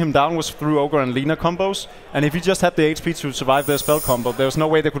to bring him down was through Ogre and Lina combos, and if he just had the HP to survive their spell combo, there was no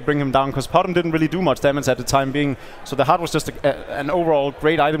way they could bring him down, because Potom didn't really do much damage at the time being, so the heart was just an overall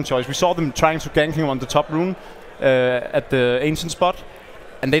great item choice. We saw them trying to gank him on the top rune at the ancient spot,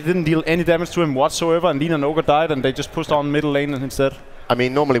 and they didn't deal any damage to him whatsoever, and Lina and Ogre died, and they just pushed on middle lane instead. I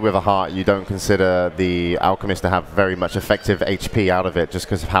mean, normally with a heart, you don't consider the Alchemist to have very much effective HP out of it just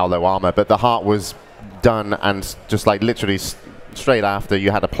because of how low armor, but the heart was done and just like literally straight after,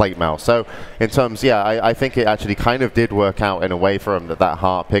 you had a plate mail. So in terms, yeah, I think it actually kind of did work out in a way for him, that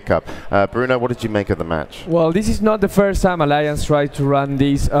heart pickup. Bruno, what did you make of the match? Well, this is not the first time Alliance tried to run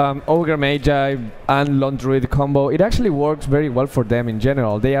this Ogre Magi and Lone Druid combo. It actually works very well for them in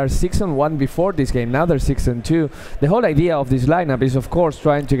general. They are 6-1 before this game, now they're 6-2. The whole idea of this lineup is, of course,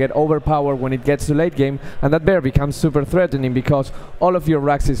 trying to get overpowered when it gets to late game, and that bear becomes super threatening because all of your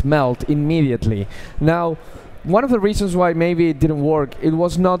Raxes melt immediately. Now, one of the reasons why maybe it didn't work, it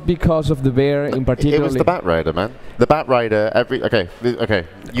was not because of the bear in particular. It was the Bat Rider, man. The Bat Rider, okay,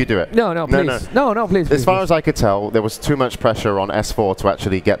 you do it. No, please. No, please. As far as I could tell, there was too much pressure on S4 to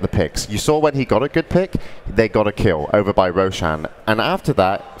actually get the picks. You saw when he got a good pick, they got a kill over by Roshan. And after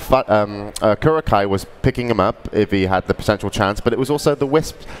that, Kurokai was picking him up if he had the potential chance, but it was also the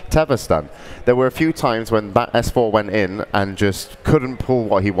Wisp Teva stun. There were a few times when that S4 went in and just couldn't pull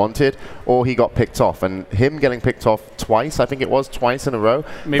what he wanted, or he got picked off. And him getting picked off twice, I think it was, twice in a row,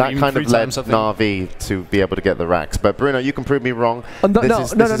 maybe that kind of led Na'Vi to be able to get the racks. But Bruno, you can prove me wrong. No,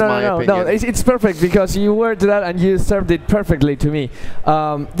 it's perfect because you worded that and you served it perfectly to me.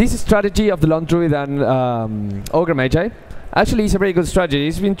 This strategy of the Lone Druid and Ogre Magi actually is a very good strategy.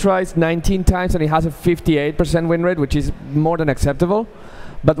 It's been tried 19 times and it has a 58% win rate, which is more than acceptable.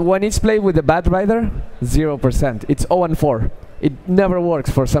 But when it's played with the Bat Rider, 0%. It's 0-4. It never works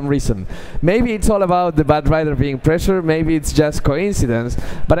for some reason. Maybe it's all about the Bat Rider being pressure, maybe it's just coincidence,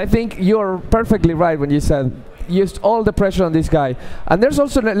 but I think you're perfectly right when you said used all the pressure on this guy. And there's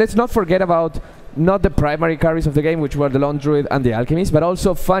also, let's not forget about not the primary carries of the game, which were the Lone Druid and the Alchemist, but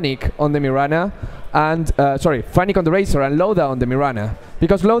also Fanic on the Mirana, and Fanic on the Razor and Loda on the Mirana.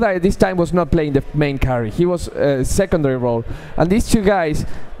 Because Loda at this time was not playing the main carry, he was secondary role. And these two guys,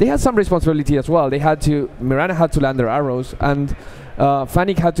 they had some responsibility as well. Mirana had to land their arrows, and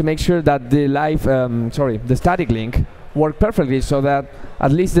Fanic had to make sure that the static link work perfectly so that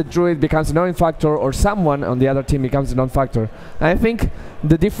at least the Druid becomes a non-factor or someone on the other team becomes a non-factor. And I think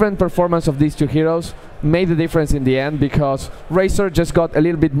the different performance of these two heroes made the difference in the end because Razor just got a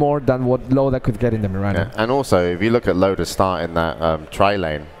little bit more than what Loda could get in the Mirana. Yeah. And also, if you look at Loda's start in that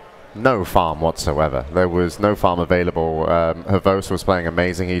tri-lane, no farm whatsoever. There was no farm available. Havos was playing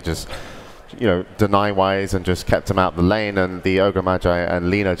amazing. He just, deny-wise and just kept him out the lane, and the Ogre Magi and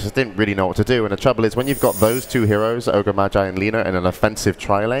Lina just didn't really know what to do. And the trouble is, when you've got those two heroes, Ogre Magi and Lina, in an offensive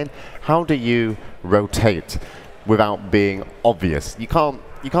tri-lane, how do you rotate without being obvious? You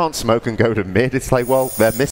can't smoke and go to mid. It's like, well, they're missing.